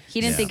dating? yeah, he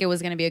didn't Yeah. think it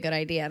was going to be a good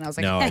idea. And I was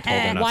like, No, I told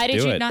him not Why to did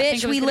do you it. not Bitch,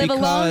 think it we was live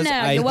gonna be- alone Because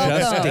now. I You're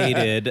just welcome.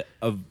 dated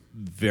a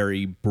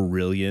very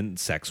brilliant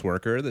sex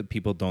worker that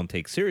people don't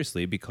take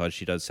seriously because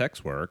she does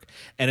sex work,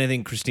 and I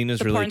think Christina's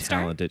The really porn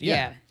star? talented.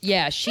 yeah.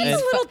 She's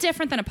It's a little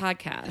different than a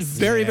podcast.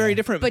 very, very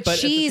different. But at the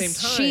same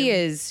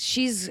time,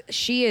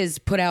 she is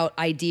put out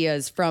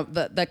ideas from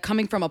the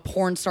coming from a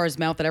porn star's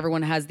mouth that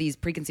everyone has these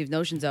preconceived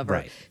notions of her.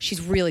 Right. She's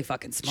really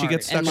fucking smart.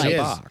 gets stuck and, in like, a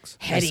She is. box.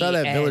 I saw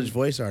that heady Village and-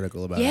 Voice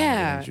article about her.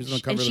 Yeah, She was on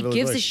the cover and of she the Village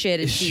gives a Voice. shit.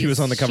 And She was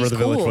on the cover of she's the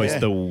Village cool. Voice Yeah.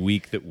 the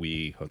week that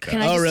we hooked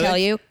Can up. I just really? tell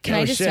you? Can Oh,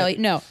 I just shit. tell you?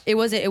 No, it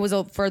was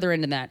a further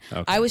into that.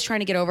 Okay. I was trying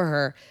to get over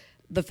her.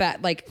 The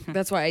fact, like,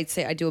 that's why I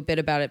say I do a bit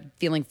about it,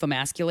 feeling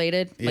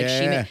femasculated. Like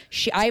Yeah.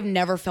 I've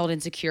never felt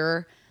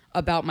insecure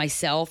about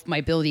myself, my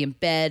ability in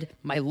bed,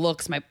 my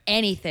looks, my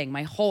anything,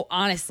 my whole.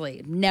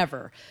 Honestly,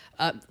 never.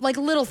 Like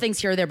little things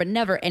here or there, but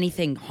never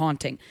anything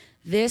haunting.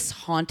 This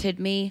haunted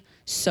me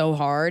so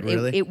hard.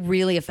 Really? It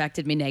really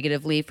affected me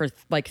negatively for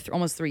like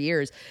almost 3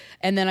 years.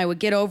 And then I would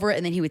get over it,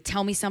 and then he would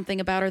tell me something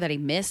about her that he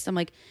missed. I'm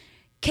like,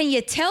 can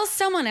you tell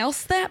someone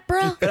else that,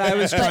 bro? But I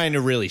was trying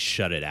to really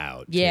shut it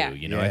out. Yeah. Too,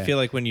 you know, Yeah. I feel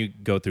like when you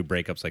go through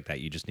breakups like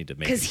that, you just need to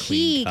make Because a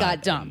clean he cut got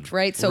and- dumped,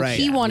 right? So Right,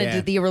 he yeah. wanted Yeah.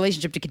 the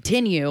relationship to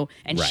continue,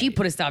 and she Right.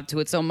 put a stop to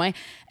it.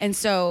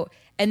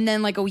 And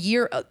then like a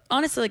year,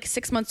 honestly, like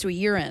 6 months to a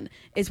year in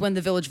is when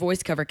the Village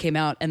Voice cover came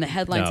out, and the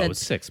headline No, said, it was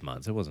 6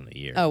 months. It wasn't a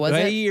year. Oh, was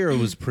a it? year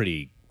was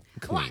pretty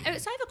Well, clean.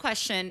 so I have a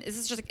question.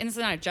 This is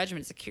not a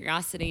judgment; it's a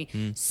curiosity.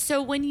 Hmm. So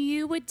when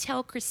you would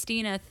tell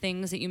Christina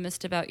things that you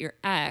missed about your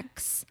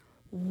ex,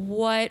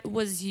 what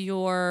was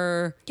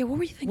your? "Yeah, what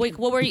were you thinking?" Wait,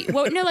 what were you?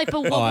 What, no, like,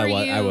 but what Oh, were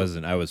you? I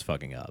wasn't. I was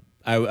fucking up.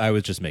 I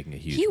was just making a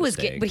huge He was,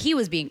 mistake. but he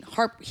was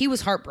he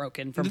was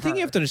heartbroken from The thing her.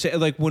 you have to understand,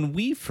 like when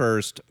we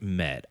first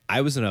met, I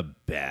was in a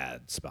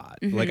bad spot.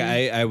 Mm-hmm. Like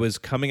I was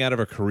coming out of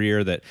a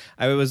career that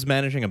I was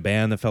managing a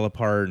band that fell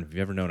apart. And if you've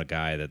ever known a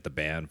guy that the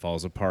band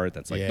falls apart,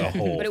 that's like Yeah. the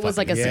whole. But it was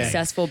like a Yeah.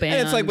 successful band.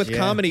 And it's like with Yeah.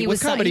 comedy. He With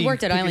was- he comedy,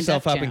 worked at pick Island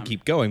yourself Def up Jam. and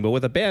keep going. But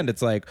with a band,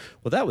 it's like,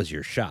 well, that was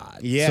your shot.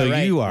 Yeah, So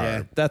right. you are.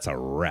 Yeah. That's a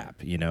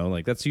wrap. You know,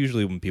 like that's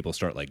usually when people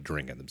start like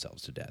drinking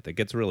themselves to death. It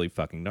gets really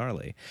fucking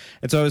gnarly.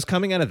 And so I was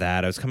coming out of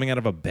that. I was coming out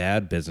of a bad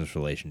business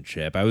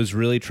relationship. I was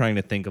really trying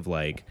to think of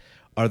like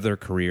other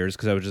careers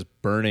because I was just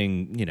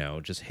burning, you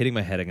know, just hitting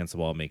my head against the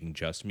wall making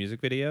just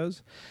music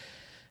videos.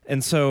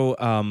 And so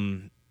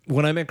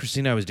when I met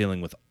Christina, I was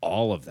dealing with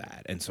all of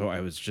that. And so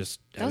I was just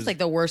that was like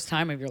the worst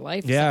time of your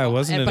life. Yeah, I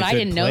wasn't in but a I good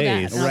didn't know that.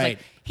 place. And I was Right. like,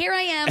 here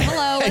I am.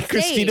 Hello, let's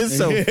Christina's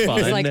date. so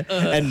fun like,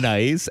 ugh. and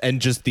nice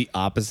and just the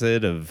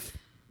opposite of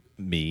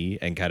me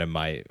and kind of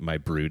my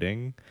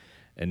brooding.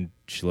 And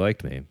she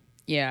liked me.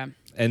 Yeah.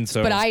 And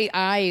so But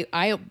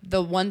I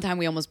the one time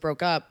we almost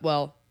broke up,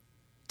 well,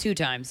 2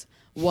 times,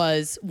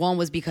 one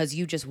was because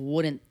you just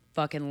wouldn't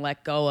fucking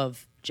let go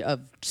of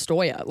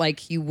Stoya.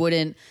 Like you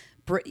wouldn't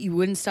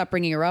stop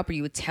bringing her up, or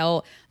you would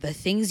tell the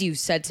things you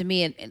said to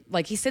me, and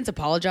like he's since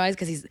apologized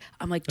because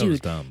I'm like, That was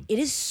dude, dumb. it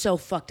is so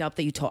fucked up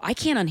that you told. I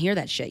can't unhear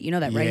that shit. You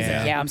know that, right? He's Yeah.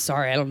 like, yeah, I'm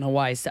sorry. I don't know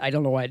why. I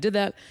don't know why I did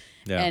that.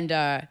 Yeah. And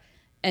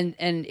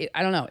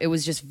I don't know. It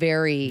was just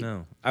very.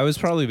 no, I was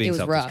probably being It was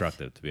rough.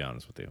 self-destructive, to be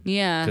honest with you.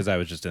 Yeah. Because I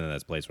was just in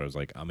this place where I was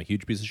like, I'm a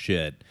huge piece of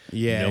shit.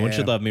 Yeah, No one yeah.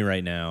 should love me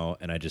right now,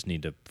 and I just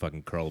need to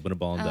fucking curl up in a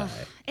ball and die.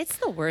 It's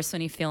the worst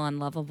when you feel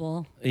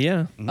unlovable.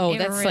 Yeah. Oh, It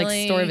that's really-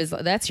 like story of his.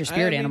 That's your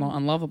spirit I mean- animal,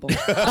 unlovable.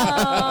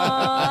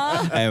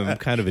 I am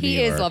kind of a He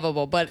Eeyore. is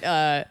lovable, but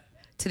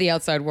to the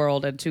outside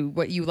world and to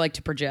what you like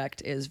to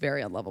project is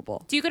very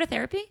unlovable. Do you go to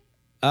therapy?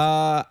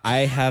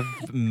 I have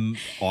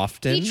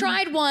often. He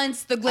tried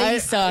once, the lady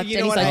sucked, you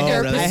and know he's what? like, Oh,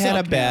 therapist really? I had a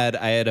sucked. bad.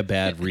 I had a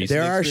bad recent.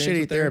 There are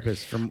experience shitty with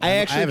therapists from. I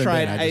actually haven't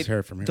tried. been, I just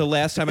heard from him. The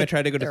last time I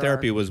tried to go to There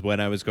therapy are. was when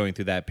I was going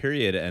through that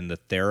period, and the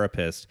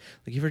therapist,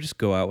 like, you ever just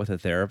go out with a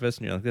therapist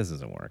and you're like, this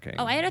isn't working.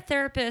 Oh, I had a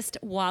therapist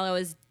while I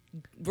was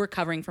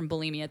recovering from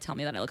bulimia tell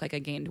me that I look like I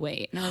gained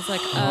weight. And I was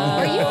like,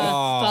 Are you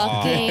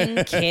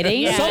fucking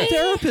kidding? Yeah. Some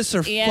therapists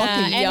are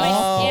fucking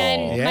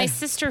and, Yeah. my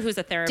sister, who's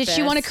a therapist. Did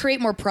she want to create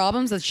more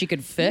problems that she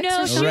could fix?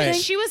 No, or something? Right.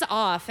 she was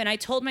off, and I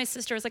told my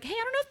sister, I was like, "Hey, I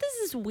don't know if this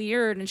is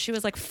weird," and she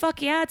was like,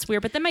 "Fuck yeah, it's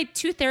weird." But then my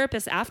 2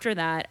 therapists after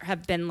that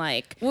have been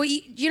like, Well,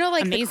 you know,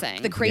 like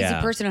Amazing. the crazy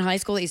Yeah. person in high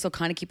school that you still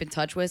kind of keep in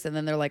touch with, and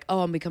then they're like, "Oh,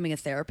 I'm becoming a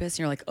therapist," and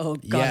you're like, "Oh,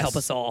 God Yes. help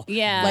us all."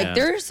 Yeah. like Yeah.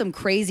 there's some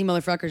crazy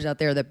motherfuckers out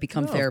there that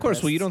become therapists. Of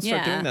course. Well, you don't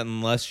start Yeah. doing that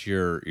unless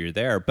you're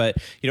there. But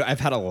I've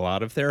had a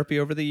lot of therapy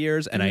over the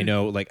years, and I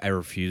know like I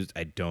refused.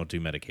 I don't do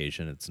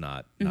medication. It's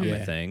not my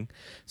Yeah. thing.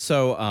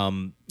 So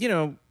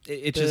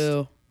it just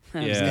Boo.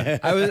 yeah.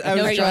 I was No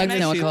trying drugs, to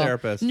no see a alcohol.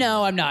 therapist.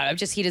 No, I'm not. I'm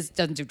just he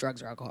doesn't do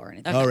drugs or alcohol or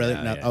anything. Oh, really?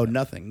 Yeah, No. yeah. Oh,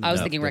 nothing. I was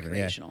No, thinking different, yeah.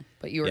 recreational,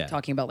 but you were Yeah.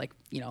 talking about like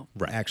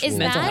Right. Actual. "Is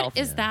Mental that health.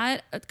 is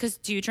that because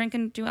do you drink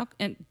and do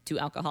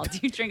alcohol? Do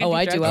you drink? And Oh, do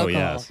I drugs? do Oh,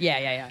 alcohol. yes.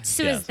 Yeah.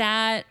 So Yes. is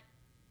that?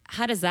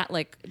 How does that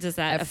does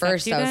that At affect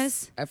first, you I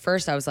guys?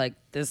 was like,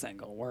 this ain't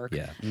gonna work.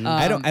 Yeah,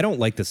 I don't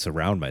like to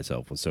surround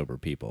myself with sober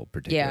people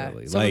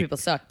particularly. sober Like, people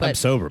suck, I'm but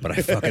sober, but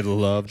I fucking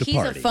love to He's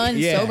party. a fun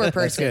Yeah, sober that's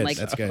person. good, Like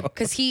that's good.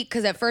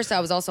 Because at first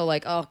I was also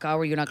like, oh God,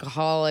 were you an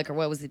alcoholic or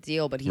what was the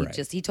deal? But he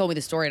Right. he told me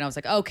the story and I was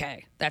like,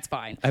 okay, that's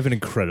fine. I have an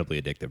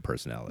incredibly addictive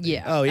personality.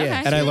 Yeah. Oh, yeah. Okay.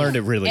 and I learned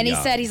it really. And he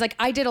young. said, he's like,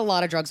 I did a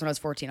lot of drugs when I was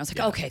 14. I was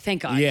like, okay,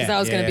 thank God. Because Yeah, I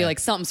was going to yeah, be yeah. like,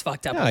 something's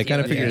fucked up. Yeah, with I kind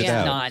of you. figured it You're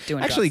out. not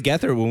doing Actually,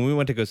 drugs. Gether, when we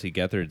went to go see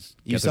Gethard's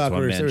saw one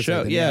Bruce man or show,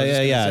 something. Yeah, I was just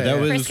gonna say, that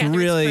yeah. was Chris Gethard's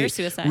really, first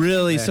suicide.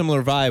 really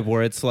similar vibe.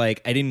 Where it's like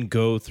I didn't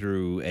go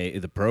through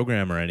the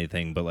program or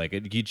anything, but like I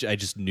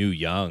just knew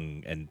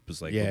young and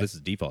was like, Yeah. well, this is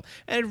default.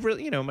 And it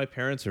really, my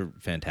parents are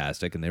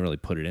fantastic, and they really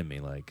put it in me.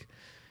 Like,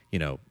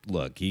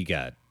 look, he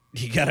got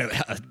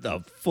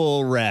a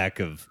full rack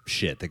of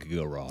shit that could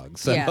go wrong.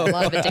 So Yeah, a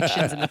lot of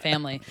addictions in the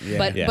family. Yeah.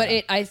 But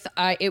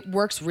Yeah. it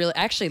works really.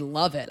 I actually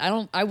love it.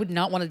 I would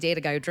not want to date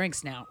a guy who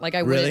drinks now. Like I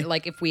Really? wouldn't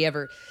like if we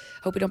ever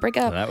hope we don't break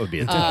up. that would be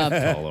a tall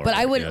order. But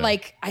I would yeah.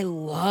 like. I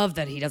love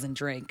that he doesn't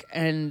drink,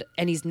 and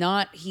he's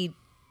not. He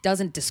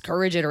doesn't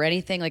discourage it or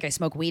anything. Like I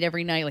smoke weed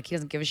every night. Like he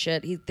doesn't give a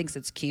shit. He thinks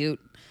it's cute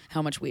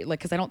how much weed. Like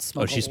because I don't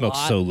smoke. Oh, she a smokes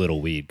lot. so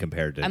little weed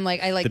compared to I'm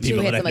like, I like the two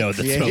people hits, that I I'm like-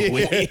 know that smoke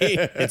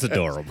weed. It's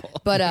adorable.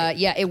 But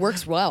yeah, it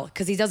works well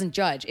because he doesn't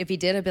judge. If he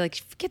did, I'd be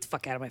like, get the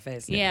fuck out of my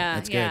face. Yeah,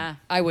 that's good. yeah.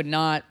 I would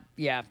not.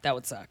 Yeah, that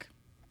would suck.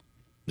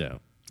 No.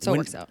 So it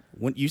works out.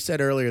 When you said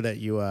earlier that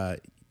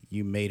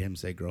you made him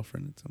say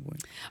girlfriend at some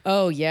point.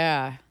 Oh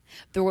yeah.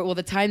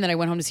 The time that I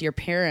went home to see your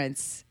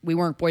parents, we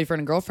weren't boyfriend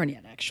and girlfriend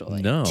yet.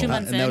 Actually, No. 2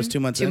 months And that was in? 2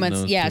 months. 2 in? months.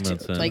 No, Yeah, 2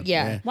 months in. like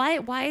yeah. Yeah.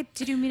 Why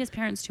did you meet his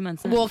parents 2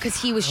 months in? Well,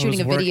 because he was I shooting was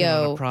a working on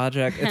video. a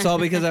project. It's all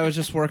because I was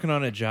just working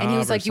on a job. And he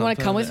was or like, "You want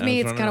to come something. with me?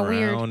 I was It's kind of running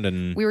weird." around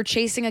and We were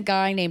chasing a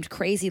guy named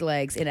Crazy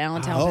Legs in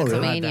Allentown, Oh, really?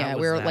 Pennsylvania. That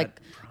We was were that like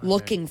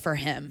looking for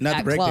him Not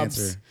at the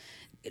clubs.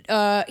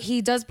 breakdancer.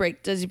 He does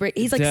break. Does he break?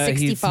 He's like Yeah,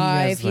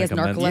 65. He has like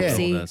a mental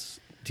narcolepsy. illness.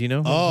 Do you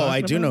know? Who I'm Oh, talking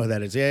I do about? know who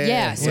that is. Yeah.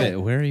 Yeah, so- Wait,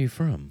 where are you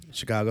from?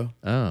 Chicago.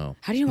 Oh,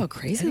 How do you know about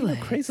Crazy I didn't know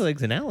Legs? Crazy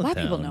Legs in A Allentown. lot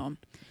of people know him.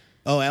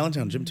 Oh,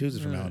 Allentown. Jim Tooze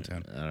is from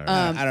Allentown.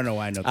 I don't know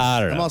why I know that.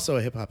 I don't I'm know. also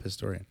a hip hop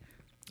historian.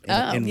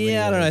 Oh.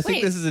 Yeah, I don't know. I think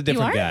Wait, this is a you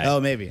different are? guy. Oh,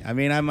 maybe. I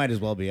mean, I might as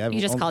well be. You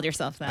just called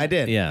yourself that. I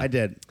did. Yeah. I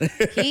did.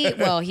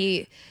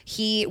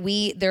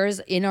 There's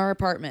in our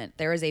apartment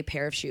there is a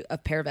pair of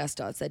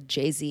Vestas that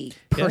Jay-Z Yeah,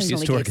 I personally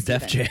used to work gave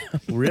at Def Steven. Jam.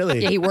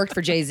 Really? Yeah, he worked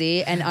for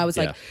Jay-Z, and I was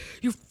Yeah. like,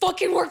 "You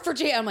fucking work for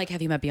Jay." I'm like,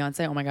 "Have you met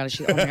Beyonce? Oh my god,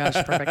 she's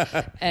perfect."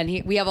 And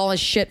we have all his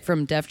shit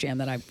from Def Jam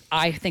that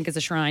I think is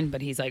a shrine,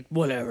 but he's like,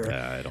 whatever.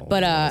 Yeah, I don't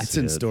But know. It's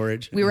in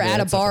storage. we were Yeah, at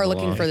a it's up bar in the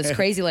looking lawn. for this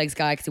Crazy Legs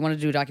guy because he wanted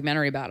to do a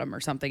documentary about him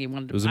or something. He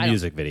wanted. It was a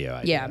music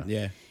video. Yeah.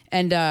 Yeah.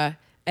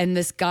 And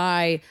this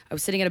guy, I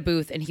was sitting at a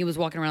booth and he was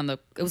walking around it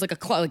was like a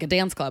club, like a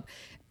dance club.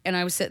 And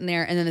I was sitting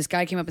there, and then this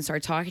guy came up and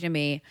started talking to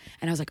me,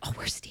 and I was like, "Oh,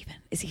 where's Steven?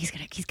 He's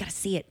got to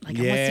see it. Like, I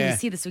want Steven Yeah. to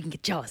see this so we can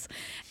get jealous."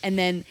 And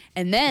then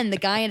the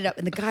guy ended up,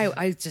 and the guy,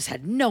 I just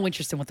had no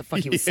interest in what the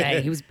fuck he was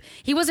saying.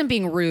 He wasn't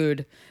being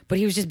rude, but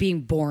he was just being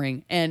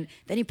boring. And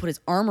then he put his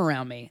arm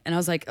around me, and I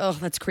was like, "Oh,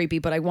 that's creepy,"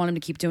 but I want him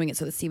to keep doing it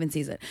so that Steven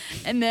sees it.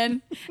 And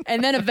then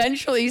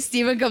eventually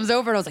Steven comes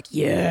over, and I was like,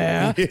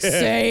 "Yeah,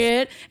 say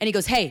it." And he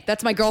goes, "Hey,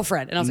 that's my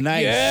girlfriend." And I was like,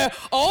 Nice. "Yeah,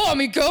 oh,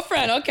 I'm your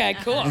girlfriend. Okay,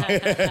 cool."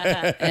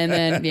 And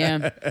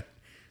then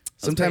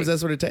Sometimes great.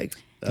 that's what it takes.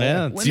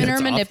 Yeah, women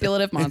are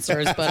manipulative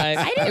monsters, but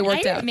it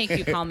worked didn't out. make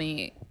you call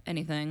me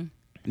anything.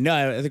 No,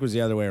 I think it was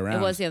the other way around.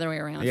 It was the other way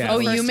around. Yeah. For Oh,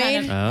 the you first time made-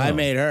 in- I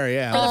made her.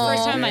 Yeah. for the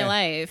first time in my Yeah.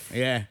 life.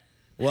 Yeah.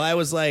 Well, I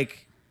was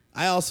like,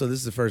 this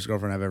is the first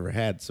girlfriend I've ever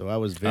had, so I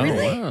was very. Oh,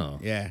 wow.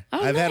 Yeah.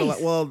 Oh, I've had a lot.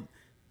 nice. Well,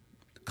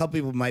 a couple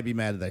people might be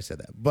mad that I said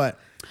that, but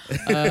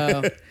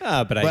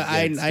But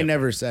I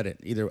never said it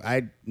either.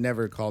 I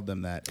never called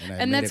them that, I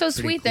And made that's so it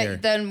pretty sweet clear.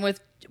 that then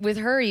with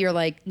her, you're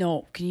like,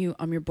 "No,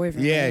 I'm your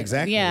boyfriend." Yeah, right?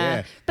 exactly.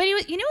 Yeah. But you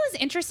know what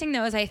was interesting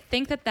though is I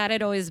think that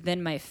had always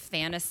been my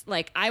fantasy.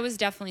 Like I was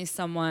definitely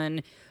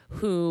someone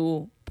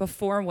who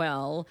before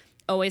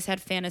always had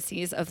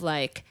fantasies of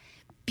like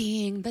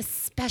being the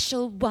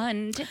special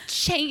one to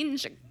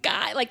change a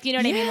guy. Like, you know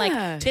what I mean?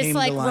 Like this Tame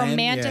like the lion,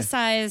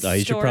 romanticized You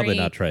should story. probably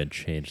not try and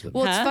change them.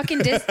 Well, it's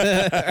fucking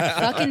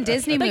fucking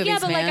Disney But movies, yeah,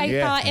 but like man.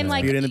 I thought, and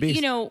like Beauty and the Beast.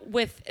 you know,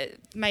 with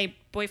my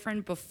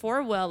boyfriend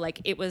before Will,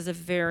 like it was a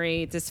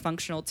very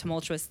dysfunctional,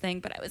 tumultuous thing.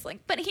 But I was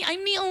like, but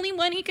I'm the only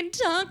one he can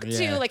talk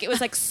Yeah. to. Like it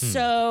was like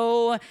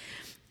so,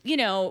 you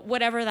know,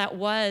 whatever that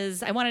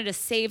was. I wanted to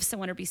save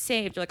someone or be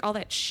saved, or like all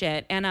that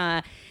shit.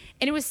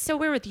 And it was so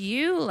weird with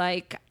you.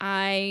 Like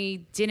I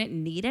didn't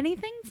need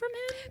anything from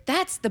him.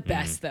 That's the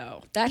best,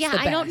 though. That's Yeah, the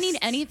best. I don't need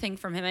anything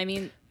from him. I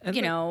mean,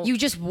 you know, You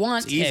just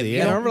want easy, him. yeah. You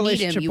And don't our need him.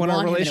 relationship, You when our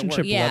want him and it relationship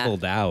works. Yeah.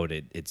 leveled out,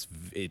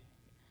 it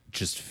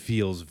just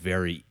feels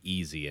very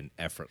easy and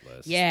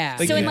effortless. Yeah.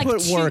 like So you in, like,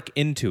 put two- work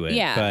into it,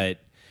 Yeah.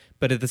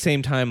 but at the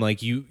same time,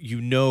 like you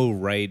know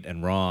right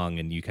and wrong,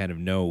 and you kind of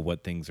know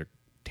what things are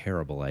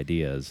terrible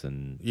ideas,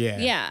 and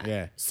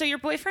yeah. So your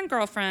boyfriend,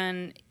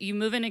 girlfriend, you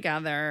move in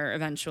together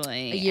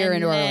eventually. A year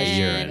and into our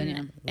then-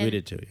 relationship. We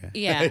did too.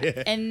 Yeah.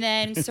 Yeah. And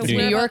then, so New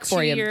we're York about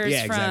for 2 you. years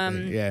Yeah, from,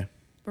 exactly. Yeah.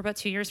 we're about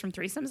 2 years from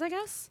threesomes, I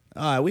guess.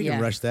 We can Yeah.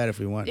 rush that if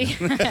we want. Yeah,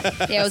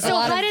 it was a So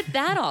lot how of. did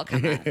that all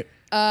come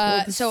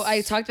up? So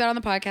I talked about it on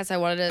the podcast. I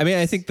wanted to. I mean,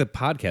 I think the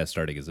podcast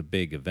starting is a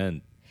big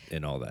event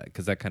in all that,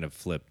 because that kind of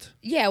flipped.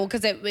 Yeah, well,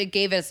 because it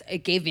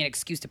gave me an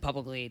excuse to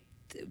publicly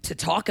to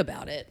talk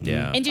about it.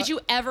 Yeah. And did you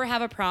ever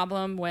have a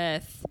problem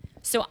with,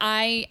 so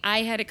I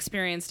had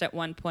experienced at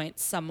one point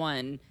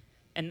someone,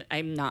 and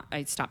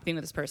I stopped being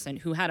with this person,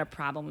 who had a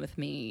problem with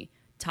me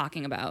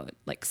talking about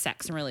like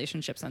sex and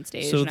relationships on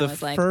stage. So and the I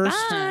was like,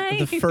 first bye.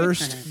 the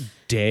first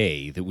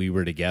day that we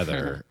were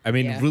together, I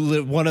mean, Yeah. really,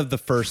 one of the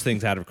first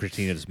things out of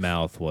Christina's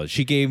mouth was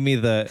she gave me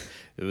it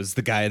was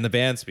the guy in the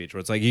band speech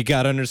where it's like, you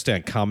got to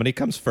understand, comedy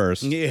comes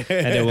first, and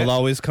it will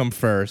always come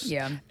first.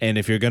 Yeah. And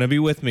if you're gonna be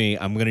with me,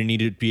 I'm gonna need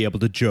to be able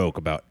to joke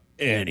about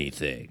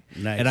anything.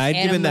 Nice. And I'd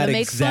And given I'm that gonna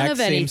make fun exact of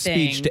same anything.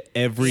 speech to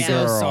every Yeah.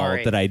 girl So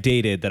sorry. that I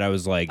dated, that I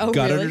was like, Oh,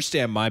 gotta really?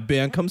 understand, my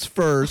band comes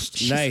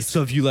first. Nice.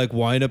 So if you like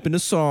wind up in a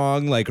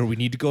song, like, or we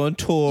need to go on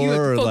tour, You have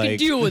to or fucking like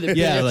deal with it,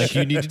 Yeah, bitch. like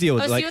you need to deal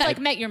with Oh, it. so you like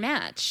met your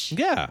match.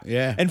 Yeah.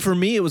 Yeah. And for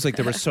me, it was like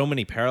there were so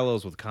many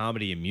parallels with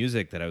comedy and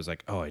music that I was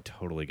like, oh, I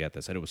totally get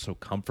this. And it was so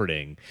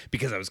comforting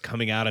because I was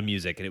coming out of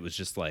music and it was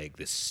just like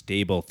this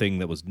stable thing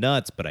that was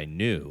nuts, but I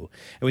knew.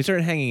 And we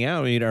started hanging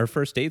out. I mean, our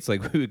first dates,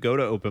 like we would go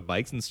to open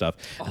mics and stuff.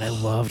 And I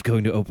loved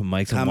going to open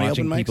mics and Comedy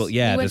watching open mics? people.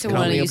 Yeah, We went just to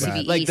one comedy at open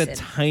UCB like the East,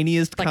 and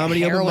tiniest like a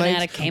comedy open heroin mics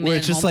addict came where in,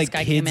 it's just homeless like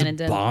guy came kids in and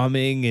did-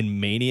 bombing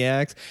and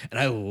maniacs. And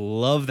I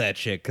love that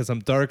shit because I'm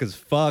dark as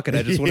fuck and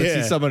I just want to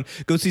Yeah.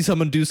 see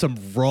someone do some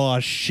raw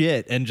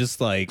shit and just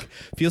like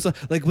feel so,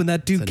 like when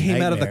that dude It's a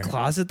came out of the nightmare.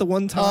 closet the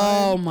one time.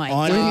 Oh my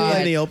On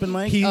god. the open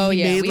mic? He Oh,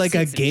 yeah, made we've like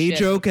seen a some gay shit.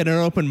 joke at an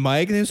open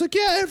mic, and he was like,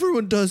 "Yeah,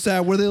 everyone does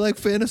that, where they like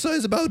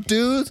fantasize about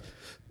dudes."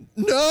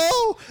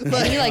 No,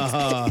 like, he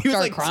like he was started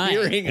like crying.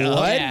 tearing up.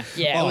 Yeah,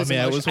 yeah. Oh it was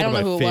man, it was emotional. one I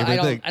of don't know my who. I favorite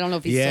don't. things. I don't know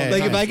if he's Yeah. still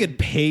Like if alive. I could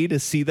pay to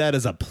see that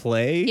as a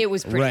play, It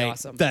was pretty right,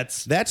 awesome.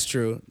 That's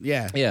true.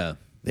 Yeah. yeah.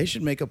 They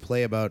should make a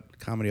play about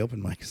comedy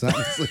open mics,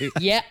 honestly.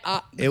 Yeah,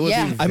 It would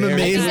yeah. be I'm very-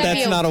 amazed I think that'd that's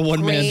be a not a one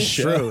man great-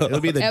 show. True. It'll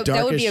be the That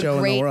darkest would be a show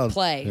great in the world.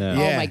 play. Yeah. Oh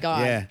Yeah, my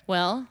god. Yeah.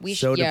 Well, We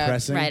So should, yeah.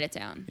 depressing. write it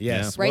down.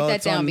 Yes. Write Well, that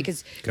it's down on-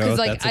 because Go,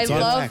 like that's I a tip.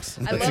 love Max.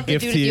 I That's love a the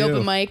gift dude to at the you.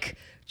 open mic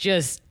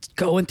just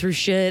going through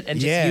shit and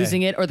just Yeah.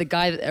 using it, or the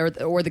guy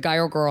or the guy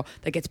or girl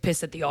that gets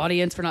pissed at the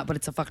audience for not, but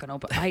it's a fucking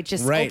open.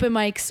 Right. Open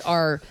mics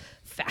are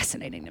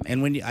fascinating to me.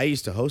 And I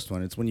used to host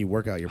one, it's when you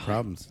work out your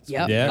problems. It's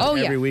Yep. Yeah. Oh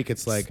yeah. Every week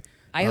it's like,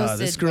 I hosted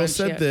this girl one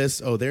said shit.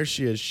 this. Oh, there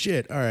she is.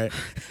 Shit. All right.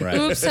 Right.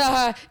 Oops,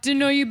 didn't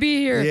know you'd be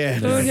here. Yeah.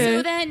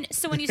 Okay.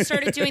 So when you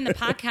started doing the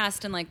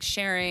podcast and like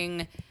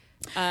sharing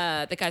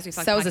the guys we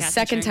fucked, So that was the podcast and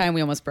second sharing- time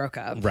we almost broke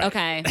up. Right.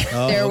 Okay.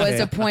 There was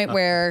okay. a point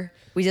where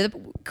we did.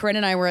 Corinne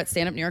and I were at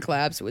Stand Up New York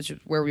Labs, which is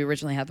where we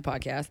originally had the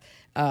podcast,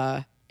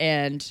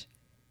 and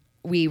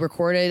we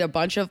recorded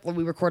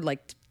we recorded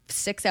like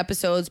 6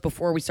 episodes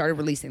before we started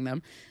releasing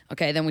them.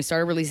 Okay, then we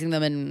started releasing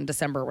them in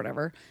December or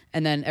whatever,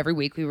 and then every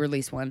week we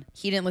released one.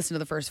 He didn't listen to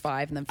the first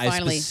 5, and then I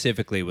finally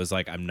specifically was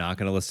like, I'm not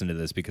going to listen to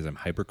this because I'm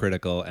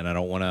hypercritical and I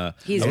don't want to.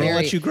 He's I want to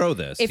very- let you grow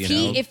this. If you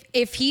he know?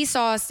 if he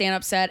saw a stand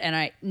up set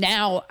and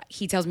now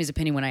he tells me his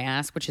opinion when I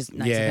ask, which is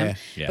nice of him.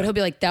 Yeah. But he'll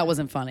be like, "That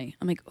wasn't funny."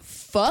 I'm like,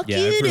 "Fuck Yeah,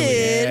 you, it really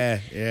is. dude." Yeah.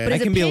 Yeah. But I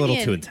his can be a little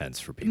opinion too intense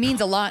for people. means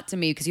a lot to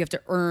me because you have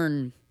to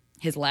earn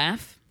his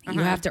laugh. You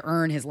have to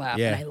earn his laugh,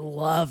 Yeah. and I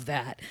love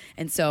that.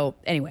 And so,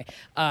 anyway,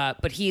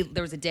 but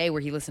there was a day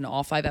where he listened to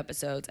all 5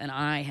 episodes, and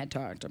I had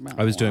talked about.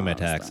 I was a doing my lot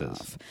of taxes,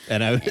 stuff.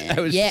 and I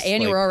was Yeah, just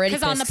and you like, were already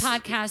Because on the pissed.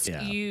 podcast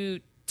Yeah. you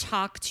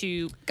talk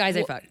to Guys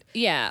I fucked.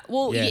 Yeah.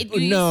 Well, Yeah.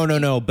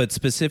 No. But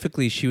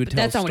specifically, she would tell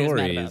that's not what he was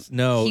mad stories. about.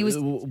 No, He was-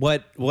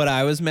 what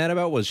I was mad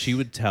about was she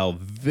would tell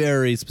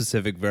very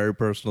specific, very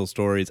personal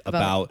stories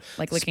about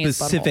like licking his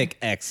specific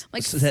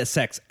Like-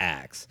 sex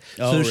acts.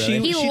 Oh, really?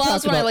 He she loves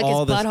talked when I about lick his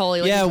all this- butthole.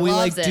 He, like, yeah, we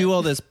loves like it. do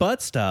all this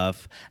butt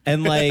stuff,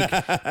 and like,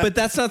 but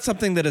that's not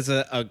something that as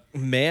a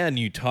man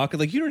you talk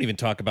like. You don't even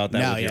talk about that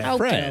No, with yeah. your I'll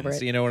get over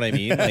friends. it. You know what I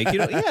mean? Like, you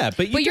don't, yeah,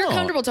 but you But you're don't.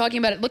 comfortable talking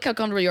about it. Look how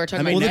comfortable you are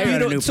talking I mean, about now it.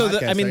 you're on a new So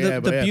podcast, I mean, so yeah,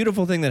 the but yeah.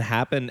 beautiful thing that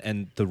happened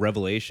and the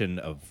revelation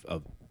of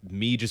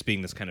me just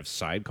being this kind of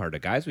sidecar to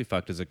guys we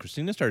fucked is that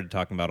Christina started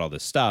talking about all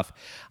this stuff.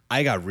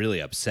 I got really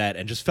upset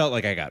and just felt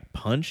like I got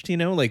punched,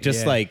 like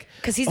just like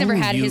because he's never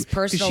had his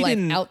personal life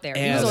out there.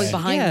 He was always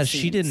behind the scenes.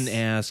 She didn't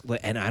ask,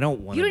 and I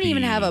don't want to. You didn't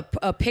even have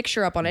a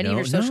picture up on any of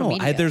your social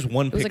media. There's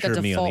one picture like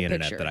of me on the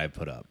internet that I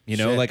put up.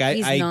 Like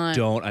I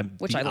don't. I'm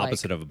the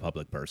opposite of a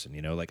public person.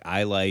 Like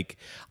I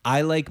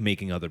like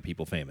making other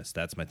people famous.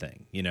 That's my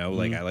thing.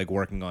 Like I like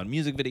working on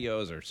music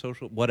videos or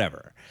social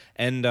whatever.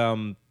 And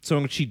so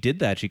when she did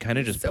that, she kind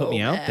of just put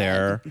me out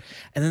there,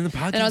 and then the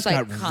podcast and I was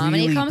like, got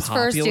comedy really comes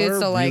popular, first, dude.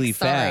 So like, really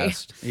sorry.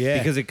 fast,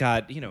 because it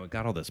got it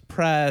got all this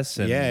press,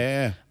 and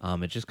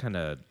it just kind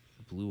of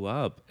blew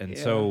up, and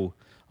so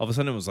all of a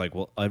sudden it was like,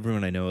 well,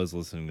 everyone I know is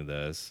listening to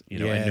this. I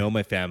know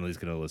my family's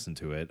going to listen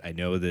to it. I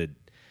know that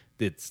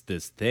it's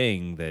this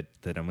thing that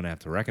I'm going to have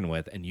to reckon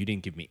with, and you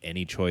didn't give me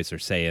any choice or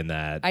say in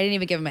that. I didn't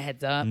even give him a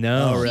heads up.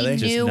 No, really?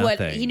 He knew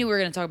he knew we were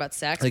going to talk about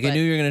sex. Like I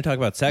knew you were going to talk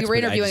about sex. You were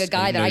interviewing a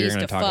guy that I used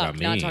to talk fuck,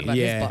 not talk about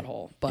his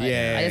butthole. But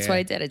that's what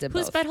I did. I did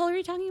Whose both. butthole are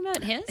you talking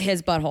about? His?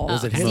 His butthole.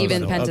 Was it his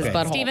Stephen butthole? Pence's Okay.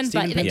 butthole. Stephen's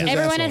Stephen butthole. Pence's Everyone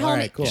asshole. at home, All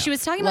right, cool. she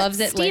was talking Loves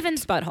about it, like-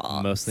 Stephen's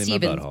butthole. Mostly my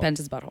Stephen butthole.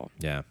 Pence's butthole.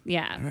 Yeah.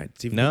 Yeah. All right,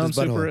 Stephen No, I'm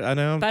Pence's butthole. super. I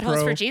know. I'm Buttholes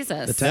pro. for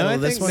Jesus. The title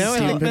of this one,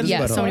 Stephen Pence's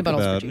Yeah, so many butthole.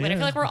 buttholes for Jesus. Wait, I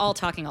feel like we're all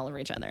talking all over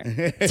each other.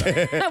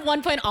 At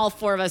one point, all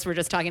four of us were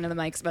just talking to the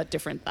mics about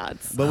different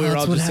thoughts. But we were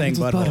all just saying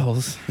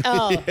butthole.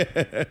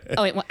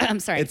 Oh wait, I'm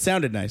sorry. It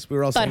sounded nice. We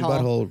were all saying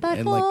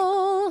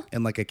butthole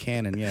in like a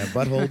canon. Yeah,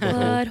 butthole.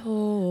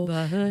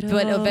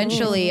 But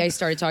eventually, I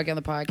started talking on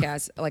the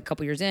podcast like a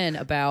couple years in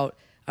about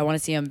I want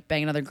to see him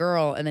bang another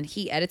girl, and then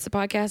he edits the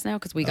podcast now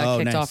because we got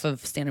kicked off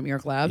of Stand Up New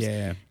York Labs.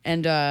 Yeah.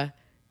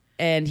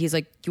 And he's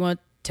like, "You want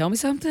to tell me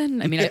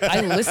something?" I mean, I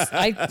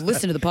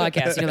listen to the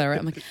podcast. You know that, right?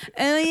 I'm like,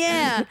 "Oh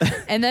yeah."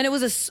 And then it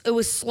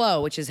was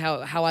slow, which is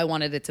how I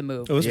wanted it to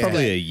move. It was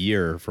probably a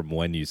year from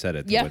when you said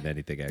it to when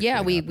anything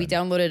actually we happened.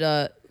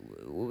 downloaded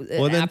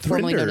an app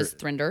formerly known as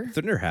Thrinder.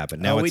 Thrinder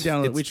happened. Now we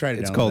tried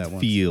to It's download called that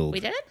once. Field. We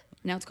did?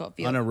 Now it's called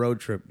Field. On a road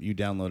trip, you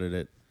downloaded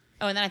it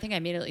Oh, and then I think I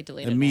immediately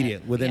deleted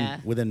immediate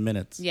it. within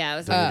minutes. Yeah, it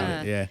was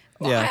like, Yeah.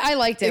 Well, I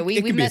liked it. It We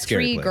can be a met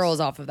scary 3 place. girls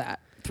off of that.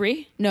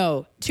 3?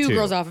 No, 2 Two.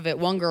 girls off of it.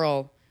 1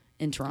 girl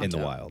in Toronto. In the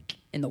wild.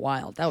 In the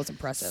wild. That was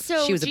impressive.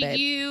 So she was a do babe.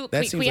 you?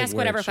 That Can seems we like ask where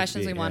it whatever should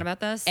questions be, we want yeah. about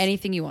this?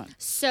 Anything you want.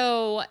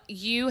 So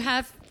you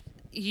have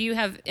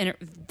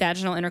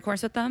vaginal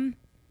intercourse with them?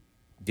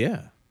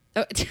 Yeah.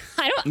 Oh,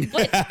 I don't.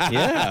 What?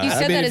 Yeah. You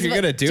said I mean, that if as you're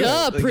like, gonna do duh,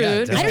 it, like,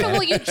 prude. yeah, I don't know.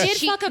 Well, you did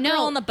She- fuck a girl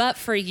no. in the butt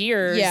for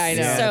years. Yeah, I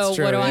know. Yeah, So that's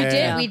true, what do I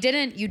yeah. do?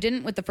 You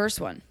didn't with the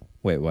first one.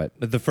 Wait, what?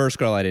 The first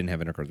girl I didn't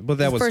have intercourse with. But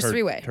that The was first her,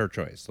 three-way. her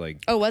choice.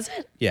 Like, Oh, was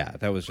it? yeah,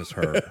 that was just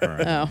her.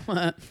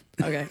 Oh,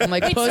 okay. I'm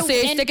like, Wait, so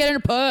pussy, and- stick it in her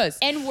puss.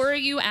 And were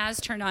you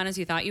as turned on as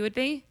you thought you would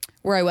be?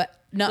 Where I went,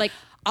 no, Like-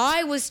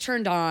 I was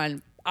turned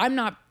on. I'm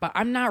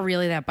not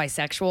really that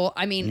bisexual.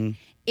 I mean,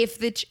 if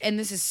and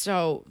this is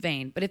so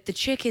vain, but if the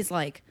chick is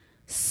like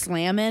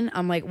slamming,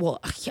 I'm like, well,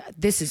 yeah,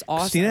 this is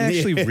awesome. Christina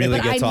actually really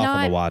But gets I'm off on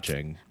the not-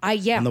 watching.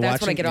 That's On the what I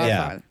watching? get off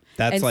Yeah. on.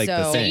 That's And like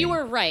the so, thing. So you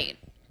were right.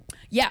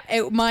 Yeah,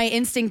 my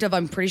instinct of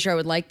I'm pretty sure I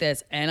would like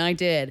this, and I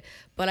did.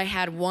 But I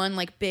had one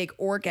like big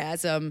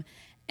orgasm,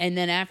 and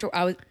then after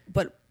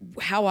but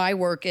how I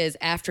work is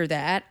after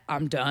that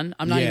I'm done.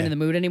 I'm not Yeah. even in the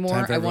mood Time anymore. for I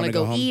want everyone to to go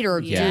go home. eat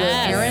or do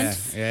Yes.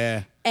 errands.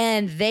 Yeah.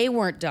 And they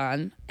weren't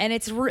done, and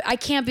I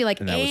can't be like,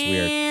 And that was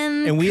weird.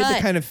 "And And we had cut."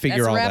 to kind of figure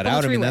That's a all wrap that on the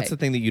out. I mean, three-way. that's the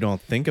thing that you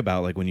don't think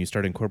about, like when you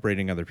start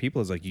incorporating other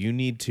people, is like you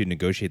need to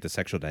negotiate the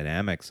sexual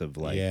dynamics of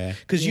like, Yeah.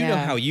 because you know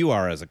Yeah. how you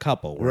are as a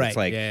couple, where it's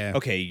Right, like, yeah.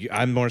 okay,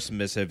 I'm more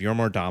submissive, you're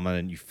more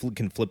dominant, you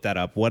can flip that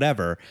up,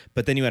 whatever.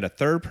 But then you add a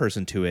third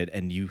person to it,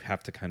 and you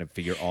have to kind of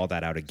figure all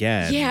that out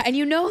again. Yeah, and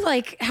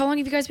like, how long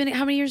have you guys been?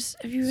 How many years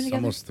have you been It's together?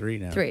 almost 3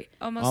 now. 3.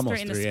 Almost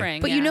 3 in the yeah.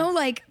 spring. But yeah. you know,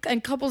 like,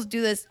 and couples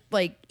do this,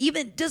 like,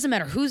 even doesn't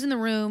matter who's in the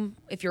room.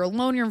 If you're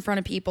alone, you're in front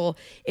of people.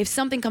 If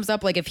something comes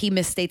up, like if he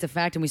misstates a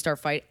fact and we start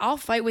fighting, I'll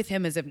fight with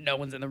him as if no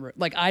one's in the room.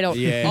 Like I don't.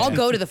 Yeah. I'll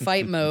go to the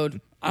fight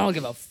mode. I don't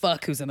give a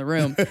fuck who's in the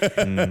room.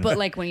 But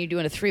like when you're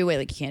doing a 3-way,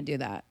 like you can't do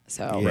that.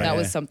 So Yeah. that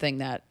was something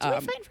that Do we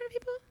fight in front of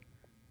people?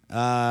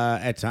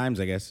 At times,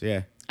 I guess.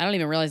 Yeah. I don't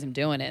even realize I'm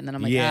doing it, and then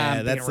I'm like, Yeah,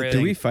 I'm that's being the rude.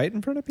 Do we fight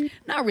in front of people?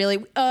 Not really.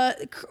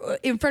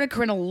 In front of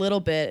Corinne a little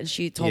bit, and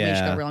she told me she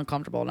Yeah. got real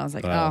uncomfortable, and I was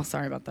like, Wow. oh,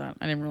 sorry about that.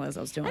 I didn't realize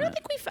I was doing I don't it.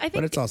 think I think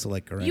But it's also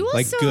like Corinne. you also,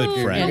 Like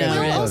good friends. No, Yeah,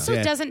 Will yeah. also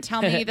Yeah. doesn't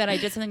tell me that I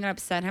did something that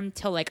upset him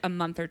till like a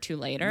month or 2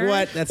 later.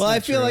 What? That's Well, not I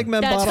feel true. like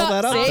men That's bottle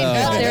that up. See?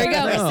 though. There you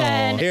go.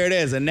 100%. Here it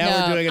is, and now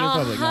No. we're doing it in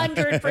public. now.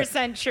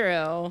 100%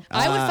 true.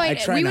 I would I fight.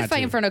 try We not would fight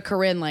to. in front of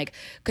Corinne, like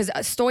because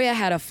Stoya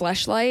had a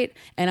fleshlight,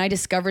 and I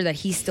discovered that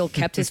he still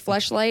kept his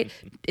fleshlight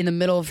in the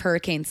middle of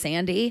Hurricane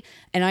Sandy.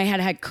 And I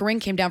had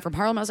Corinne came down from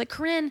Harlem. I was like,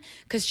 Corinne,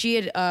 because she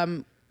had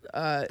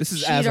This is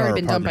she'd as our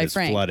already been done by apartment is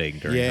Frank. flooding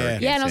during Yeah.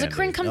 Hurricane Yeah, and I was like, Sandy.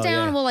 Corinne, come Oh, down.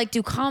 yeah. And we'll like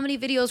do comedy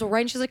videos. We'll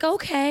write. And she's like,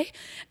 okay.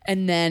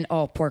 And then,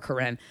 oh, poor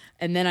Corinne.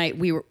 And then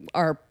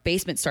our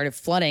basement started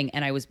flooding,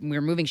 and we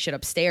were moving shit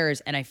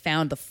upstairs, and I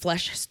found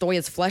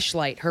Stoya's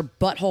fleshlight, her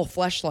butthole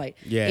fleshlight,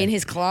 Yeah. in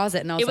his closet,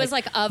 and I was It was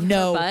like of her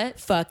no butt?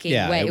 fucking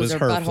Yeah, way. it was her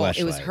her butthole.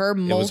 It was fleshlight. her It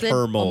was molded,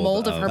 her a mold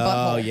mold of her of-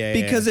 butthole. Oh yeah.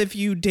 Because if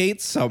you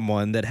date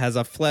someone that has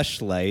a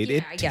fleshlight, Yeah,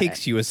 it I get takes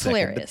it. you a It's second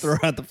hilarious. to throw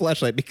out the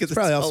fleshlight because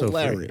probably it's also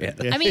hilarious.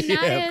 free. Yeah. I mean,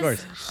 that Yeah, is of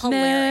course.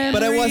 hilarious.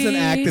 But I wasn't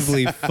Memories.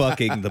 actively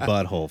fucking the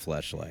butthole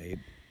fleshlight.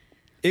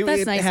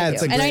 That's nice had of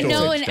some you. And I great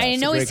know, quote. and I It's a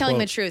know he's great telling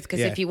quote. the truth because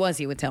Yeah. if he was,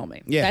 he would tell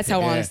me. Yeah, That's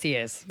how yeah. honest he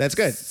is. That's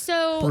good.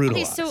 So Brutal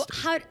okay, so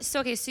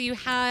honesty. so you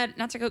had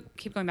not to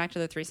keep going back to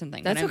the threesome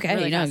thing. That's but I'm okay,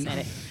 Really you know.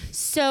 fascinated.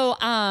 So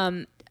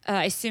I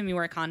assume you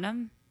wear a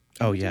condom.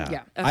 Oh yeah,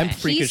 Yeah. I'm Okay.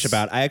 freakish He's-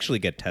 about. I actually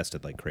get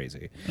tested like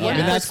crazy. Yeah. I mean,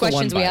 the that's first the one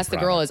questions we ask the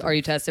girl byproduct. is, "Are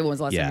you tested? When was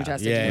the last time you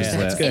tested?" Yeah, You yeah, said-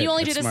 that's good. And you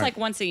only do That's this smart. like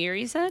once a year,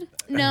 you said?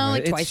 No,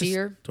 like It's twice a just-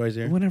 year. Twice a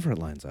year. Whenever it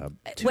lines up.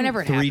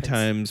 Whenever it Three happens.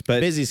 times, but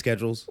Busy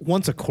schedules.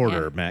 once a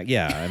quarter, Yeah. Mac.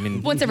 Yeah, I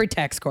mean, Once every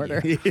tax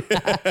quarter.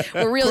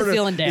 We're really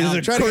feeling These down.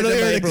 are Try to get quarterly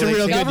them earnings are April real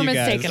good, you Government's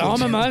guys. taking all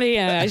my money.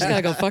 I just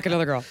gotta go fuck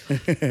another girl.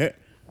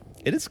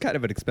 It is kind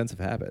of an expensive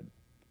habit.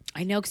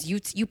 I know, because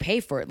you pay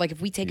for it. Like if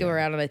we take her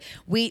out on a,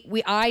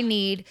 I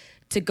need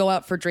to go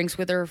out for drinks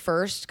with her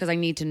first because I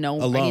need to know.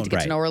 I Alone, need to get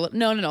right. to know her.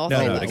 No, No,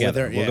 alone. together. With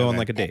her, We'll yeah, go on right.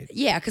 like a date.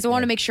 Yeah, because I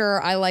want to make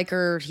sure I like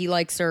her, he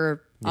likes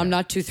her. I'm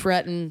not too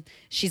threatened.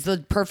 She's the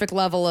perfect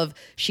level of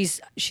she's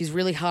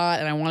really hot,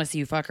 and I want to see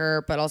you fuck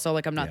her, but also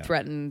like I'm not Yeah.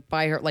 threatened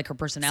by her, like her So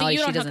personality. you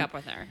don't she hook doesn't. up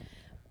with her.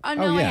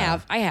 No, Oh, I yeah.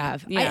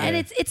 have. Yeah. And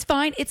it's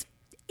fine. It's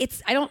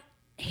I don't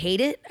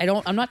hate it.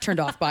 I'm not turned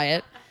off by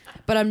it,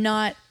 but I'm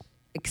not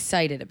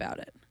excited about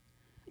it.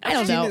 I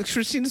don't know.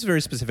 Christina's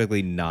very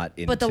specifically not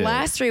into. But the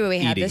last three we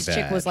had, eating this chick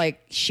bad. was like,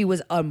 she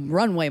was a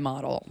runway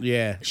model.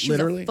 Yeah, She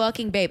literally. was a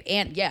fucking babe.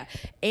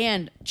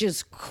 And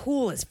just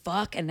cool as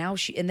fuck. And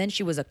then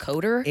she was a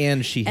coder.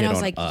 And she And hit I was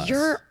on like, us.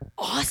 you're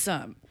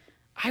awesome.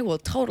 I will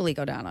totally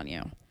go down on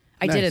you.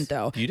 I Nice. didn't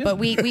though. You didn't? But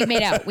we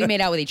made out. We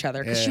made out with each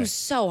other because she Yeah. was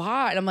so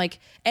hot. And I'm like,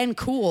 and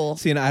cool.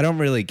 See, and I don't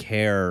really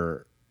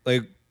care.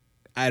 Like,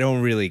 I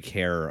don't really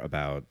care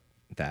about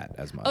that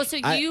as much. Oh, so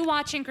you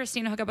watching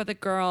Christina hook up with a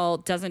girl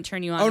doesn't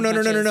turn you on? Oh as no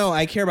much as- no!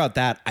 I care about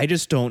that. I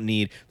just don't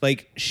need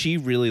like she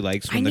really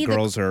likes when I the need the-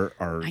 girls are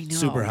I know.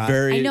 super hot.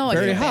 very I know, I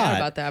very feel bad hot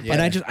about that,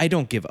 and but- I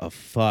don't give a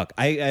fuck.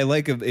 I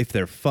like if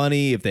they're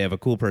funny, if they have a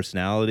cool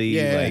personality.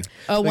 Yeah. Like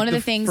Oh, one like of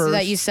the things first-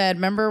 that you said,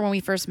 remember when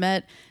we first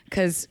met?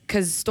 Because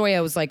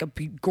Stoya was like a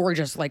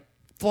gorgeous, like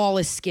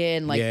flawless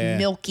skin, like Yeah.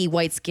 milky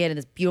white skin, and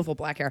this beautiful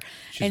black hair.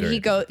 And very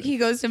he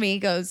goes to me, he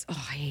goes,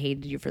 "Oh, I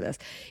hated you for this."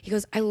 He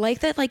goes, "I like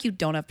that, like you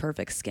don't have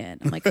perfect skin."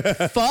 I'm like,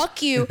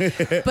 "Fuck you,"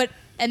 but.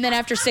 And then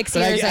after 6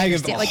 But I- years, I, I give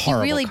understand. Like he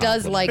horrible really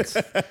does like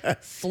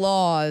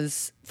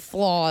compliments.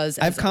 flaws.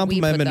 I've as we put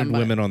complimented them, but-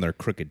 women on their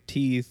crooked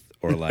teeth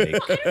or like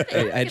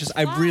I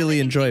Flaws, really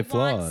think enjoy you want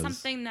flaws.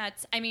 Something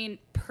that's, I mean,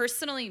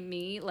 personally,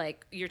 me,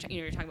 like you're talking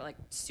about like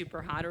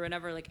super hot or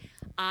whatever. Like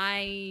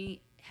I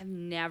have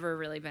never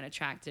really been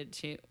attracted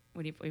to.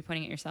 What are you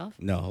pointing at yourself?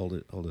 No, hold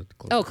it close.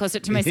 Oh, closer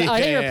to myself. Oh,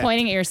 I thought you were Yeah.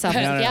 pointing at yourself.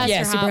 No, no, no. Yes, Yeah,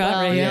 you're super hot. hot,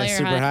 Well, right? yeah, Yeah, you're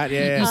super hot. Yeah,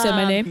 You yeah. said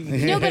my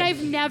name. No, but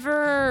I've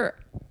never.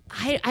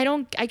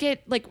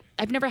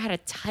 I've never had a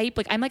type.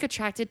 Like I'm like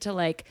attracted to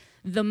like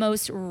the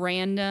most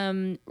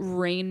random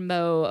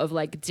rainbow of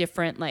like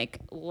different like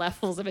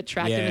levels of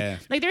attractiveness.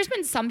 Yeah. Like there's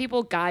been some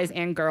people, guys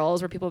and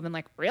girls, where people have been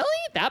like, really,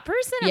 that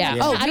person? I'm Yeah.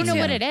 like, Oh, I don't me know too.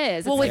 what it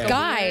is. Well, It's with like a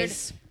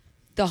guys,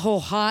 the whole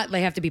hot,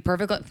 they have to be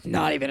perfect.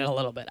 Not even a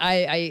little bit.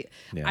 I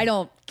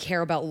don't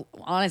care about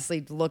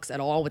honestly looks at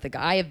all with a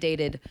guy. I have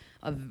dated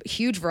a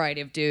huge variety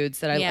of dudes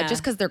that I Yeah.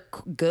 just because they're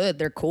good,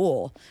 they're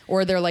cool,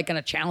 or they're like going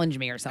to challenge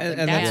me or something.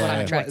 And that's what yeah.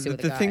 I'm attracted to with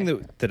a the guy.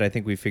 thing that I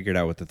think we figured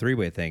out with the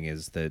three-way thing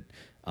is that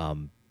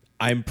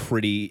I'm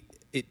pretty.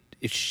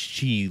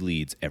 She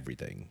leads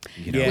everything,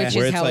 you know, Yeah. Which is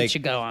where it's how it like,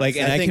 should go, Like,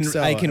 and I I think can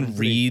so. I can I'm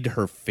read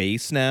her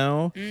face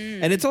now,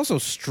 and it's also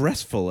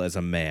stressful as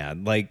a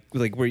man. Like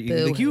where you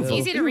like you have It's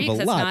easy to you read have because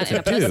a it's lot not to in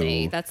a do.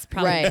 pussy. That's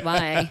probably Right.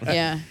 why.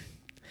 yeah.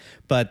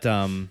 But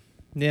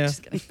yeah.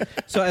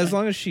 So as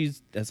long as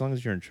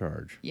you're in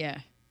charge, Yeah.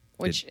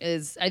 Which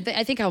is, I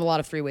think how a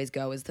lot of three ways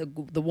go is the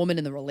woman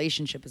in the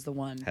relationship is the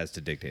one. has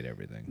to dictate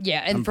everything. Yeah,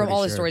 and I'm from pretty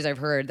all the sure. stories I've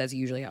heard, that's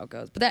usually how it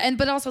goes. But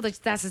also that's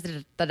just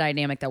the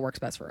dynamic that works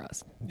best for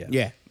us.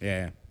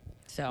 Yeah.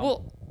 So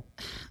Well,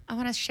 I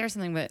want to share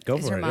something, but Go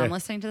is for your it, mom yeah.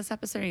 listening to this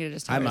episode? Or you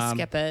just Hi, told her to Mom.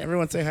 skip it.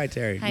 Everyone say hi,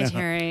 Terry. Hi, No.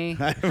 Terry.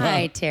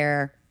 hi,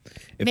 Tara.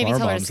 If Maybe our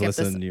tell her to moms skip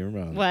listen, this. your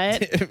mom.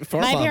 What? If our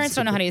My moms parents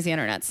don't know how to listen- use the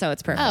internet, so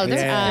it's perfect. Oh,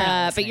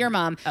 they're but your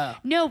mom. Oh.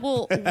 No,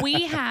 well,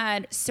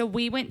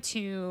 we went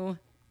to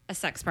a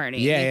sex party.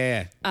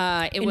 Yeah.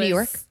 It In was New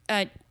York?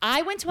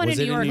 I went to one Was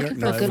in it New in York New York?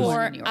 No, it before.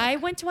 wasn't in New York. I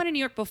went to one in New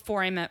York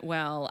before I met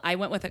Will. I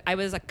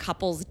was a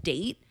couple's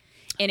date.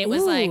 and it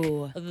was like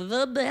one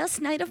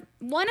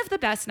of the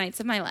best nights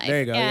of my life. There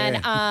you go.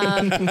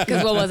 And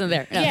Because Will wasn't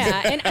there. No.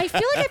 yeah, and I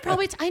feel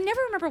like I never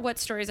remember what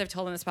stories I've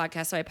told on this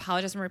podcast, so I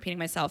apologize for repeating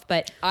myself.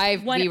 But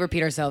we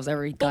repeat ourselves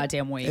every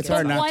goddamn week. It's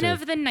hard not one to.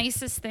 of the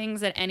nicest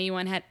things that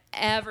anyone had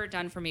ever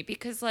done for me,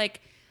 because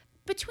like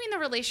between the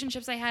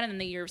relationships I had and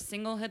the year of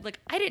singlehood, like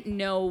I didn't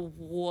know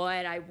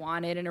what I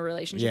wanted in a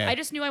relationship. Yeah. I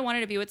just knew I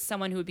wanted to be with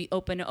someone who would be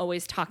open to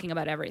always talking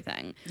about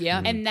everything.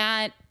 Yeah. And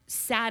that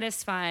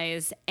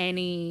satisfies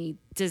any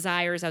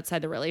desires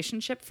outside the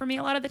relationship for me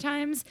a lot of the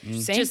times.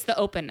 Same. Just the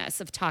openness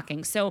of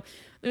talking. So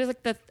it was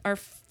like our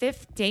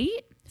fifth hang.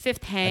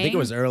 I think it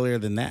was earlier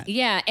than that.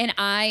 Yeah, and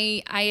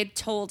I had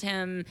told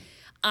him,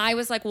 I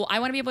was like, well, I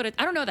want to be able to,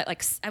 I don't know that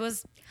like, I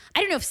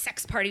don't know if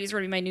sex parties were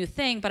going to be my new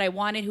thing, but I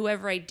wanted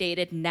whoever I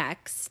dated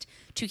next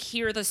to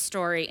hear the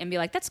story and be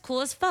like, that's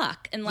cool as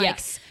fuck. And like,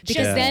 Yes,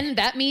 because then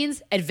that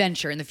means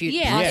adventure in the future.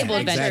 Yeah, Possible yeah,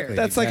 adventure. exactly.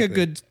 That's like a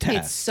good test.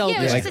 It's so yeah,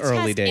 it was good. just Like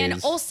a early test. And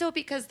days. also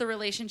because the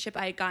relationship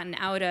I had gotten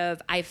out of,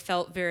 I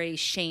felt very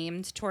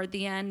shamed toward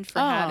the end for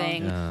Oh.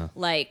 having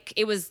like,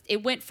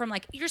 it went from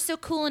like, you're so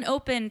cool and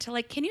open to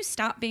like, can you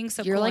stop being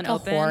so You're cool like and a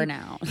open? whore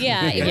now.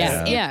 Yeah, it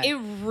Yeah. was. Yeah. It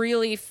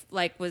really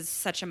like was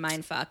such a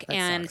mind fuck.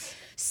 And sucks.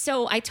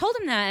 so I told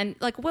him that, and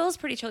like Will's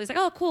pretty chill. He's like,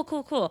 oh,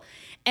 cool.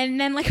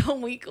 And then like a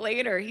week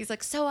later, he's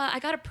like, so I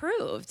got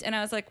approved, and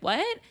I was like,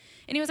 what?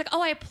 And he was like,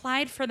 oh, I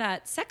applied for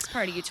that sex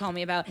party you told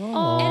me about. And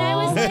I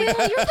was like,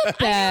 you're the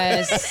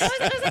best. I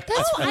was like,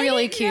 That's oh,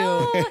 really I didn't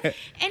know. cute.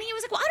 And he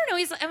was like, well, I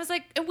don't know. I was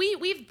like,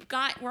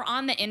 we're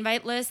on the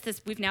invite list.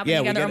 We've now been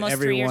Yeah, we together get almost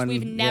 3 years. everyone-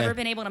 We've never yeah.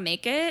 been able to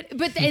make it.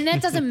 And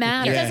that doesn't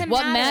matter. It doesn't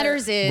What matter.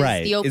 matters is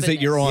Right. the openness. Is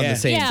that you're on Yeah. the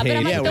same Yeah, page but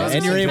I'm like, Yeah, those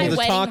and are you're like able my to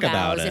wedding talk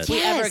about vows it. if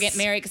we ever Yes. get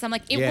married. Because I'm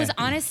like, it Yeah. was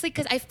honestly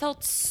because I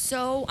felt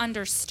so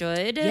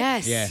understood.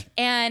 Yes.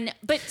 Yeah.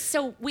 But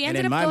so we And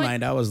ended in up my going.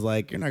 mind, I was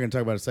like, you're not going to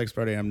talk about a sex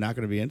party. I'm not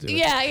going to be into it.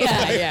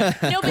 Yeah.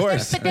 No, but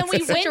then we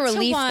It's such went a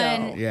relief, to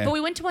one. though. Yeah. But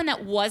we went to one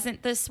that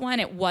wasn't this one.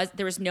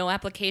 There was no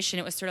application.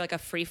 It was sort of like a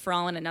free for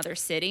all in another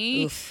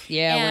city. Oof.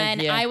 Yeah,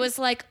 And yeah. I was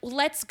like,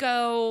 let's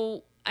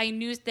go. I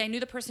knew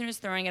the person who was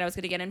throwing it. I was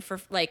going to get in for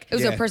like. It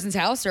was Yeah. a person's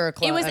house or a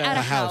club? It was at A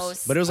a house.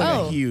 house. But it was like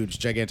Oh. a huge,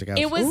 gigantic house.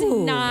 It was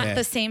Ooh. not Yeah.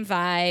 the same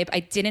vibe.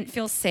 I didn't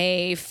feel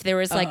safe. There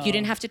was like you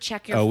didn't have to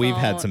check your phone. we've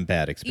had some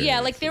bad experiences.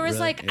 Yeah, like there was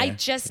Really? like I Yeah.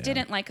 just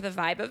didn't like the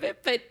vibe of it,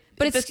 but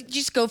it's you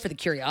just go for the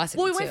curiosity.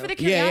 well, we went too. for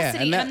the Yeah, yeah,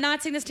 curiosity. and that- I'm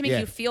not saying this to make yeah.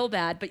 you feel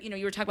bad, but you know,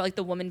 you were talking about like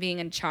the woman being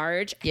in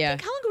charge. Yeah. I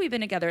think, how long have we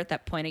been together at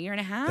that point? A year and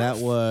a half? That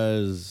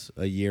was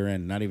a year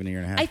in, not even a year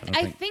and a half.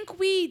 I don't think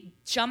we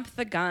jumped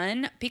the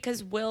gun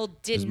because Will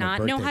did was my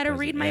not know birthday how to present,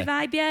 read my yeah.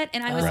 vibe yet,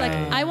 and I was like,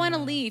 I want to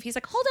leave. He's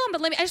like, hold on,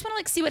 but I just want to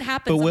like see what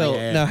happens. But I'm Will, like,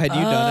 Yeah. now had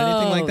you done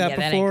anything like Oh, that yeah,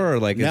 that ain't before, or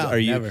like, No, are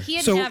you? never. He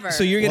had so, never.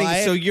 so you're getting, Well,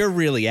 I- so you're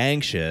really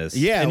anxious.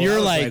 Yeah, and well, you're I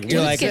was like, like, you're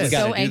dudes like, get we so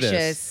gotta do anxious.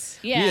 this.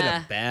 Yeah.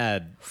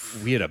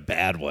 We had a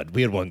bad one.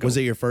 We had one. Go, Was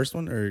it your first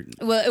one or?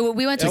 Well,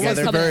 we went to It a was sex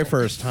their club very in-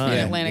 first time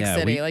in Atlantic Yeah,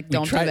 City. we- Like, we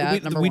don't tried, do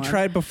that. Number we one.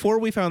 tried before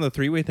we found the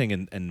three-way thing,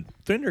 and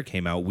Thunder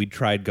came out. We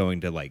tried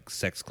going to like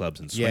sex clubs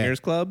and Yeah. swingers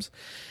clubs,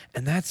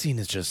 and that scene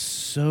is just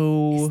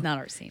so. It's not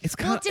our scene. It's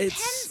Well, kind. it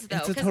depends though,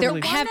 it's a because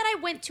totally. the one that I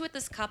went to with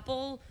this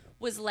couple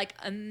was like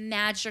a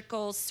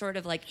magical sort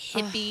of like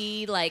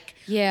hippie, like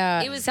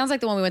Yeah, It was- sounds like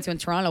the one we went to in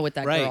Toronto with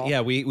that Right. girl.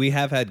 Yeah. We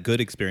have had good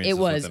experiences It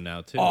was with them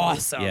now too.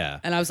 awesome. Yeah.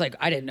 And I was like,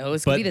 I didn't know it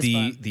was going But to be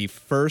this fun. the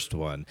first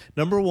one,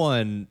 number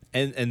one,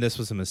 and this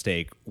was a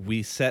mistake.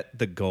 We set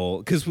the goal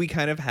because we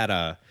kind of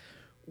had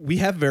we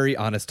have very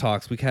honest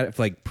talks. We kind of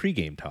like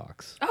pregame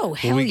talks. Oh, Where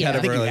hell we yeah. kind I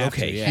of think were you like, have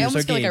to, okay, yeah. I here's our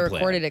almost feel like I game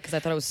recorded plan. it because I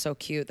thought it was so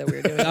cute that we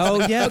were doing it.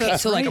 Oh yeah, Okay,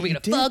 that's so like, right, are we you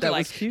gonna did. fuck? That Like,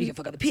 was cute. you can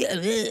fuck on the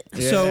pee.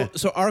 Yeah.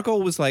 So our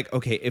goal was like,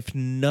 okay, if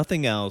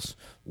nothing else,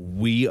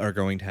 we are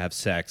going to have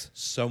sex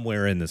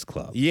somewhere in this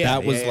club. Yeah,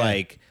 that was yeah, yeah.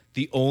 like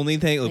the only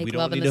thing. Like, Make we don't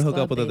love in need to this hook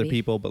club, up with other baby.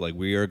 people, but like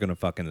we are going to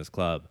fuck in this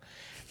club.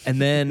 And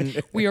then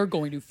We are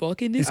going to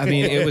fuck in this. I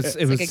mean, it was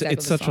It's like exactly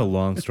it's the such a song.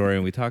 long story,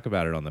 and we talk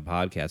about it on the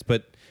podcast.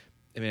 But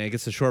I mean, I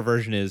guess the short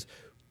version is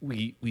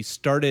we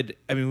started.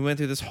 I mean, we went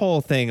through this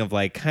whole thing of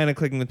like kind of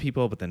clicking with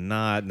people, but then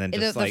not, and then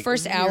just The like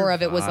first hour weird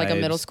of it was like a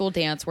middle vibes. school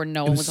dance where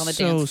no It one was on the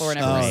so dance floor and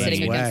everyone was strange.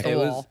 sitting Oh, against that's the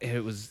whack. wall.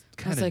 It was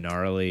I kind was of like,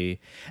 gnarly,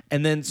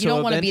 and then You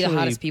don't want to be the eventually-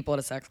 hottest people at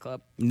a sex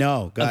club.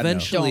 No, God,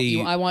 Eventually-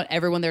 Don't. I want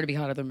everyone there to be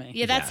hotter than me.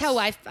 yeah, that's Yes. how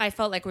I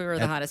felt like we were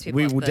the hottest people.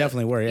 We at the-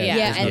 definitely were. Yeah. Yeah, Yeah,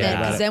 There's no and doubt then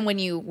about because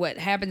it. then what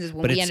happens is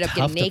when But we it's ended up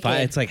tough getting to find.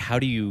 naked, It's like, how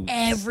do you?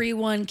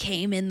 everyone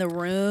came in the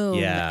room.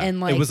 Yeah, and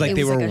like it was like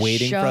they were a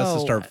waiting for us to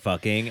show. start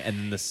fucking, and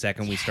then the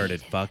second we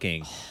started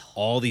fucking,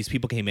 all these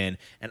people came in,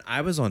 and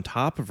I was on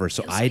top of her,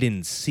 so I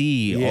didn't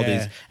see all Yeah.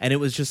 these. And it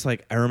was just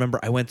like, I remember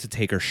I went to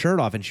take her shirt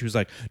off, and she was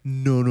like,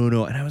 "No, no,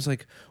 no," and I was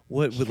like,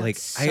 "What?" Would like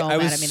so I mad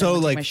was at me that I so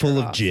wouldn't take like my full shirt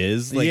of off.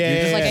 jizz. Like, Yeah.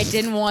 you're just Like I Yes.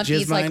 didn't want Jizz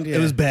these like mind, yeah. It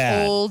was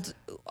bad. old.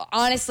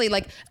 Honestly,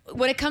 like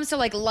when it comes to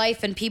like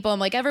life and people, I'm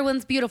like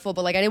everyone's beautiful,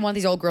 but like I didn't want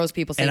these old gross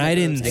people. and saying I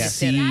their didn't boobs. I just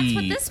see That's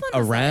what this one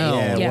was like. around.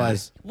 Yeah, it Yeah.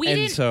 was. We And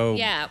didn't. so- we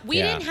yeah.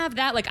 didn't have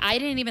that. Like I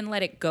didn't even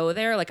let it go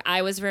there. Like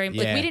I was very.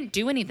 Like Yeah. we didn't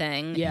do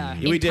anything. Yeah.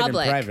 in We did in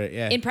public. private,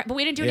 yeah. But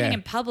we didn't do anything Yeah.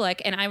 in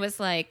public. And I was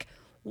like,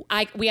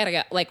 we gotta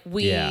go. Like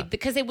Yeah.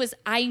 because it was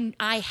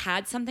I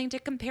had something to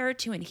compare it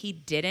to and he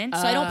didn't. So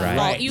I don't Right.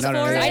 fault you No, for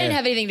no, no, it. yeah. I didn't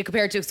have anything to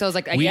compare it to, so I was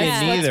like, I We guess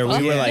didn't let's either.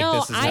 fuck We were it. like, no,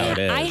 this is how it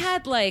is. I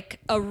had like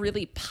a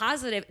really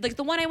positive, like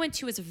the one I went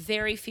to was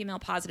very female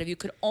positive. You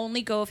could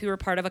only go if you were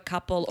part of a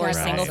couple or a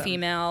That's single awesome.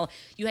 female.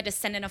 You had to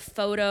send in a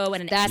photo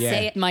and an That's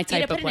essay. my you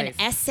type had to of put in an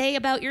place. essay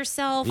about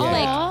yourself. Yeah.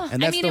 Like,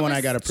 And that's mean, the it one was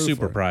I got approved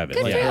super for. private.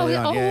 Good Like, for you. early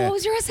on, Oh, yeah. what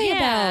was your essay Yeah.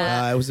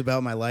 about? It was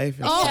about my life.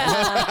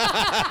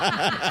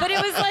 But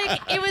it was like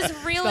it was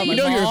really. You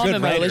know you're a Mom good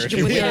and my writer.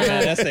 relationship with Yeah.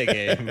 that essay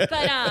game.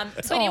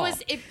 But it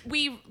was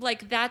we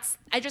like that's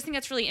I just think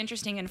that's really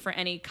interesting, and for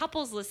any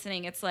couples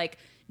listening, it's like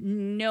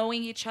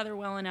knowing each other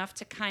well enough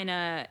to kind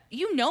of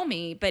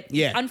me, but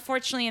Yeah.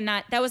 unfortunately in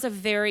that was a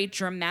very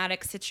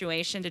dramatic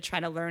situation to try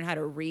to learn how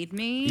to read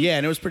me. Yeah,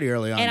 and it was pretty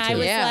early on. And I too.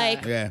 was Yeah.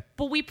 like, Yeah.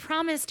 but we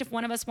promised if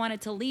one of us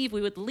wanted to leave,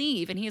 we would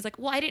leave. And he was like,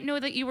 well, I didn't know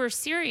that you were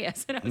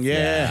serious. And I was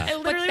Yeah. I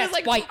literally that's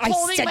was like why I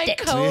holding said my it.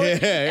 coat Yeah,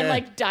 and yeah.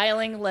 like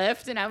dialing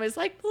lift. And I was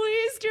like,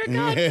 please, dear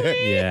God,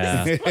 please.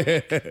 Yeah.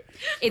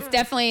 It's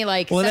definitely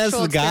like Well, that's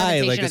sexual the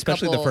guy. Like, experimentation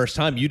especially of the couple. first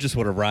time, you just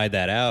want to ride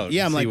that out.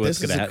 Yeah, and I'm see like, what's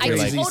this is gonna a happen.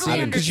 crazy I totally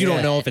scene. Because you don't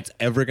understood. know if it's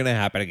ever gonna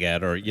happen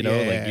again, or you know,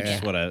 like you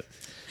just want to.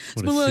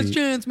 It's my last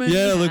chance, man.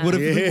 Yeah, like what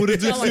if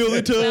it's the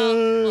only time?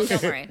 Well,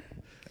 don't worry.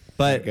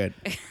 But Good.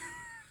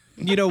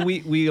 you know,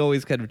 we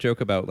always kind of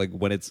joke about like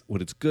when it's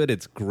good,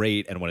 it's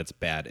great, and when it's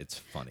bad, it's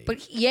funny.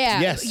 But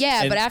yeah, Yes.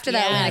 yeah. And- But after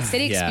that Yeah. Atlantic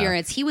City Yeah.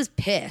 experience, he was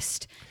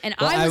pissed, and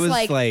Well, I was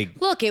like,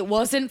 "Look, it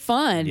wasn't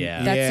fun.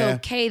 Yeah. That's Yeah.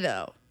 okay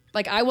though."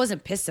 Like I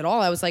wasn't pissed at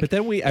all. I was like, But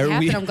then it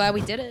happened. I'm glad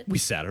we did it. we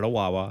sat at a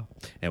Wawa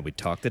and we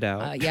talked it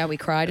out. Yeah, we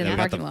cried in And the we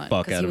got parking the lot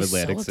fuck 'cause out he of was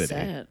Atlantic so City.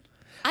 upset.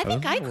 I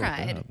think I Oh,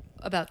 cried wow.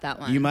 about that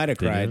one. You might have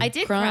Did you? cried. I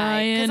did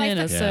Crying cry in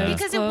a sex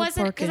because it club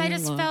wasn't because I parking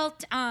just lot.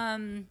 felt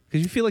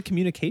Because you feel like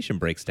communication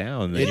breaks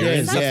down. It You're in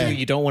is, something yeah. that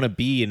you don't want to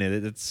be in.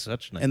 It's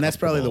such an And that's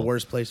probably the uncomfortable-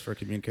 worst place for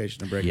communication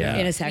to break Yeah. down.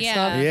 In a sex Yeah.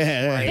 club.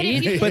 Yeah. But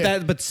if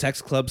you- But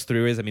sex clubs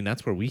through is, I mean,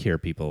 that's where we hear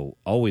people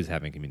always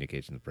having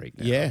communications break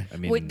down. Yeah. I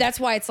mean, Wait, that's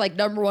why it's like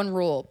number one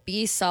rule: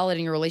 be solid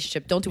in your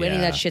relationship. Don't do any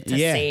of Yeah. that shit to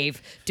Yeah.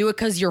 save. Do it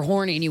because you're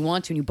horny and you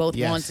want to, and you both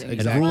Yes, want to. and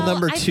exactly. rule Well,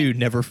 number I 2,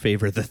 never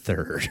favor the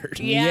third. Yes.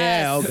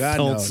 Yeah. Oh God,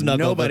 Don't no.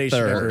 snuggle Nobody the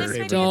should third. ever This might favor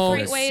be a Don't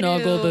great way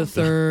snuggle to the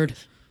third.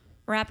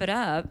 wrap it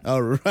up. Oh,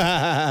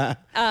 wrap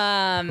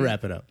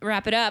it up.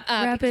 Wrap it up.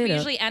 Wrap Because it we up.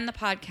 usually end the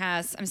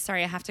podcast. I'm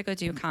sorry, I have to go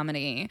do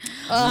comedy.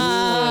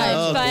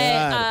 Oh,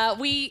 but God.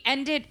 we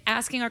ended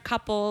asking our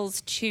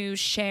couples to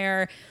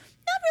share,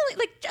 not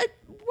really like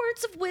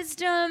words of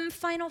wisdom,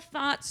 final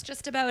thoughts,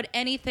 just about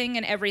anything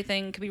and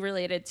everything. Could be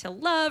related to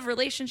love,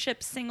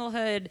 relationships,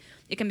 singlehood.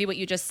 It can be what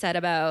you just said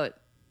about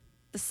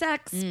the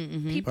sex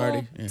people,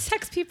 Party, yeah.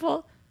 sex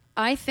people.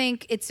 I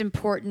think it's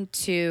important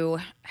to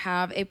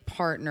have a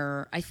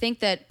partner. I think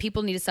that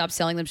people need to stop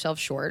selling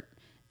themselves short.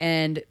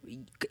 And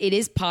it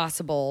is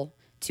possible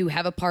to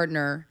have a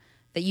partner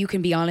that you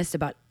can be honest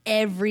about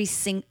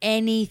anything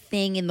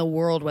in the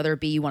world, whether it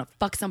be you want to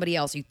fuck somebody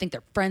else, you think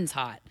their friend's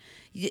hot.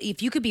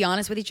 If you could be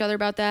honest with each other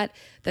about that,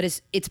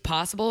 it's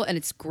possible and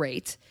it's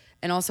great.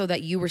 And also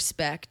that you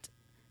respects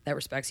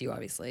you,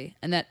 obviously,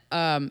 and that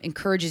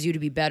encourages you to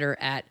be better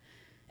at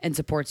and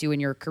supports you in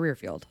your career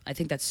field. I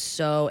think that's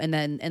so. And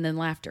then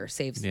laughter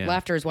saves. Yeah.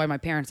 Laughter is why my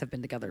parents have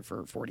been together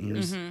for 40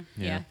 years.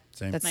 Yeah.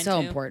 Same. That's Mine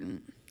so too.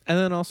 important. And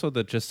then also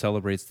that just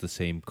celebrates the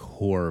same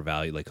core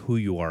value, like who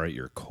you are at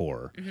your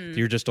core.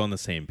 You're just on the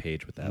same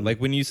page with that. Like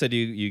when you said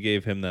you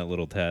gave him that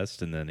little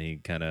test and then he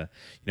kind of,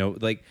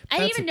 like. I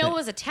didn't that's even the know thing. it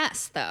was a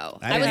test, though.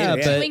 I I was didn't,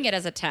 yeah. doing it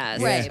as a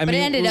test. Right. I But it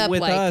mean, ended up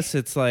with like- us,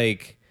 it's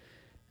like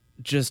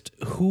just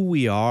who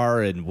we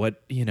are and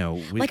what,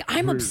 Like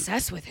I'm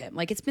obsessed with him.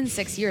 Like it's been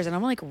 6 years and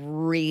I'm like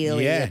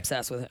really Yeah.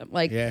 obsessed with him.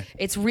 Like Yeah.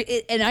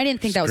 and I didn't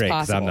think that was Great,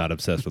 'cause possible. I'm not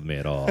obsessed with me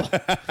at all.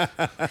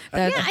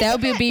 That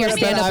would be your But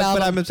stand up album.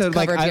 But I'm obsessed.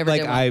 cover if you ever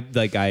did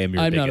one. I am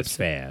your I'm not biggest obsessed.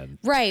 fan.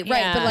 Right.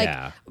 Yeah. But like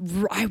Yeah.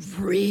 I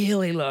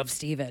really love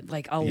Steven.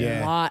 Like a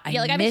Yeah. lot. I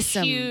Yeah, like I have a miss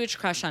him. huge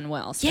crush on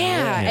Will. So.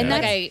 Yeah, and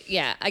Like that's I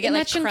get and like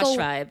that shouldn't crush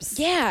go- vibes.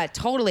 Yeah,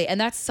 totally. And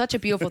that's such a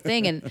beautiful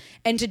thing.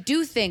 And to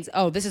do things.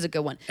 Oh, this is a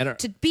good one. And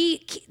to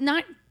be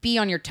not be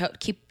on your toe,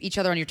 keep each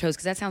other on your toes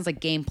because that sounds like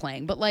game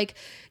playing. But like,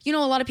 a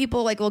lot of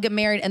people like will get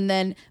married and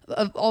then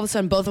all of a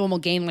sudden both of them will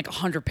gain like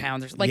 100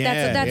 pounds. Like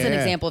Yeah, that's an yeah.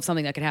 example of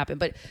something that could happen.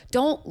 But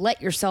don't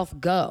let yourself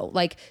go.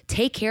 Like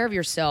take care of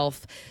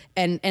yourself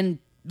and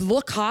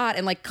look hot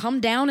and like come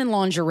down in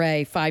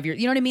lingerie 5 years.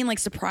 You know what I mean? Like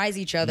surprise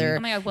each other. Oh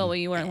my God, will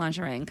you wear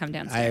lingerie and come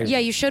downstairs? Yeah,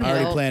 you should.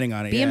 Already Will. planning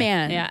on it. Be yeah. a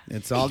man. Yeah.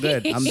 It's all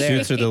good. I'm there.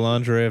 Suits are the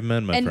lingerie of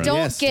men, my And friend. don't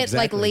Yes, get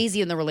exactly. like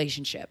lazy in the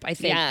relationship. I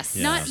think Yes.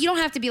 Yeah. not you don't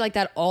have to be like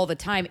that all the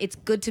time. It's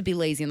good to be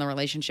lazy in the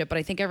relationship, but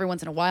I think every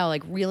once in a while,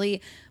 like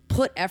really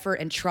put effort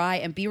and try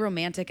and be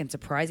romantic and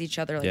surprise each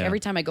other. Like every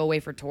time I go away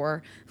for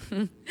tour,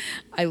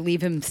 I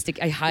leave him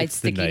I hide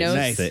sticky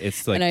notes.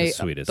 It's like the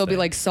sweetest. There'll be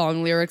like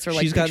song lyrics or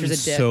like she's pictures gotten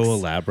of dicks. so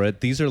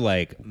elaborate. These are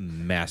like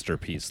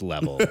masterpiece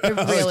level.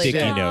 Really sticky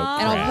good. note.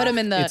 And I'll put them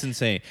in the. It's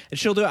insane. And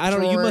she'll do it. I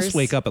don't know. You must drawers.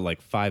 wake up at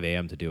like 5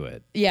 a.m. to do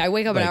it. Yeah, I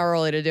wake up an hour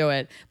early to do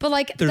it. But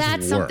like There's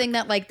that's work. something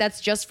that like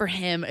that's just for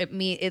him.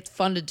 It's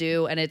fun to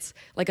do and it's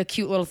like a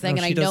cute little thing. No,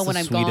 and I she does know the when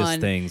I'm sweetest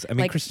gone, things. I mean,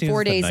 like Christina's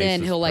 4 the days in,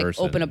 nicest he'll like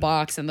person. open a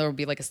box and there'll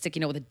be like a sticky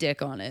note with a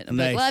dick on it. I'm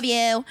Nice. like, love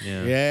you.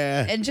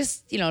 Yeah. And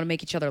just, to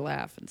make each other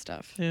laugh and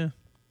stuff. Yeah.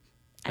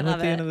 I And love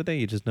at the it. end of the day,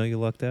 you just know you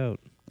lucked out.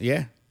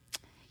 Yeah.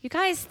 You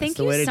guys, thank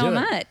the way you to so do it.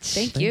 much.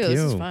 Thank you. This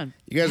is you. fun.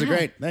 You guys are Yeah.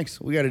 great. Thanks.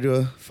 We got to do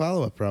a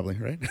follow-up probably,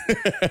 right?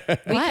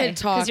 We Why? could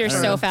talk Because you're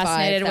for so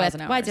fascinated with.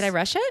 5,000 Why did I hours.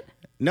 rush it?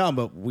 No,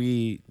 but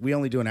we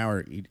only do an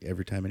hour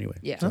every time anyway.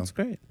 Yeah. So That's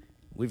great.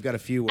 we've got a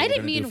few. Where I we're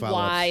didn't gonna do mean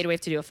follow-ups. why do we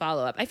have to do a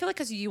follow up. I feel like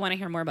because you want to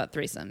hear more about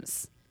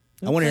threesomes.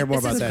 I want to hear more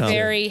This about is that. too.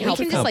 very We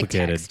helpful. can just like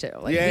Complicated. text too.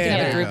 Like Yeah, we can there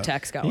have a you group go.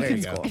 text going. There you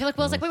It's go. cool. I feel like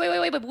Will's like,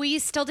 wait, but we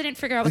still didn't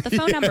figure out what the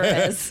phone number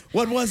is.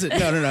 What was it?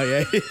 No.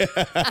 Yeah.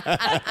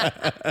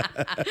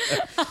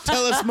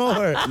 Tell us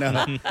more.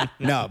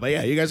 No. But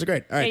yeah, you guys are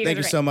great. All right. you Thank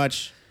you guys are so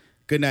much.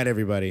 Good night,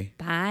 everybody.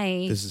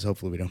 Bye. This is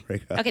hopefully we don't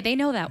break up. Okay, they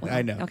know that one.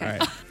 I know. Okay. All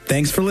right.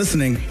 Thanks for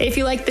listening. If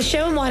you like the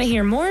show and want to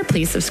hear more,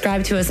 please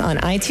subscribe to us on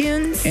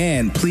iTunes.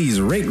 And please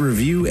rate,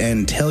 review,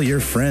 and tell your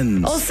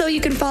friends. Also,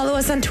 you can follow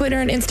us on Twitter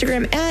and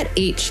Instagram at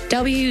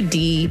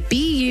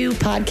HWDBU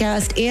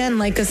Podcast and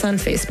like us on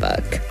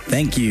Facebook.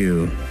 Thank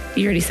you.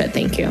 You already said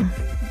thank you.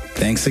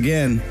 Thanks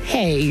again.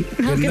 Hey.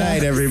 Good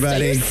night,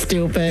 everybody.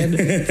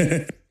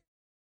 Stupid.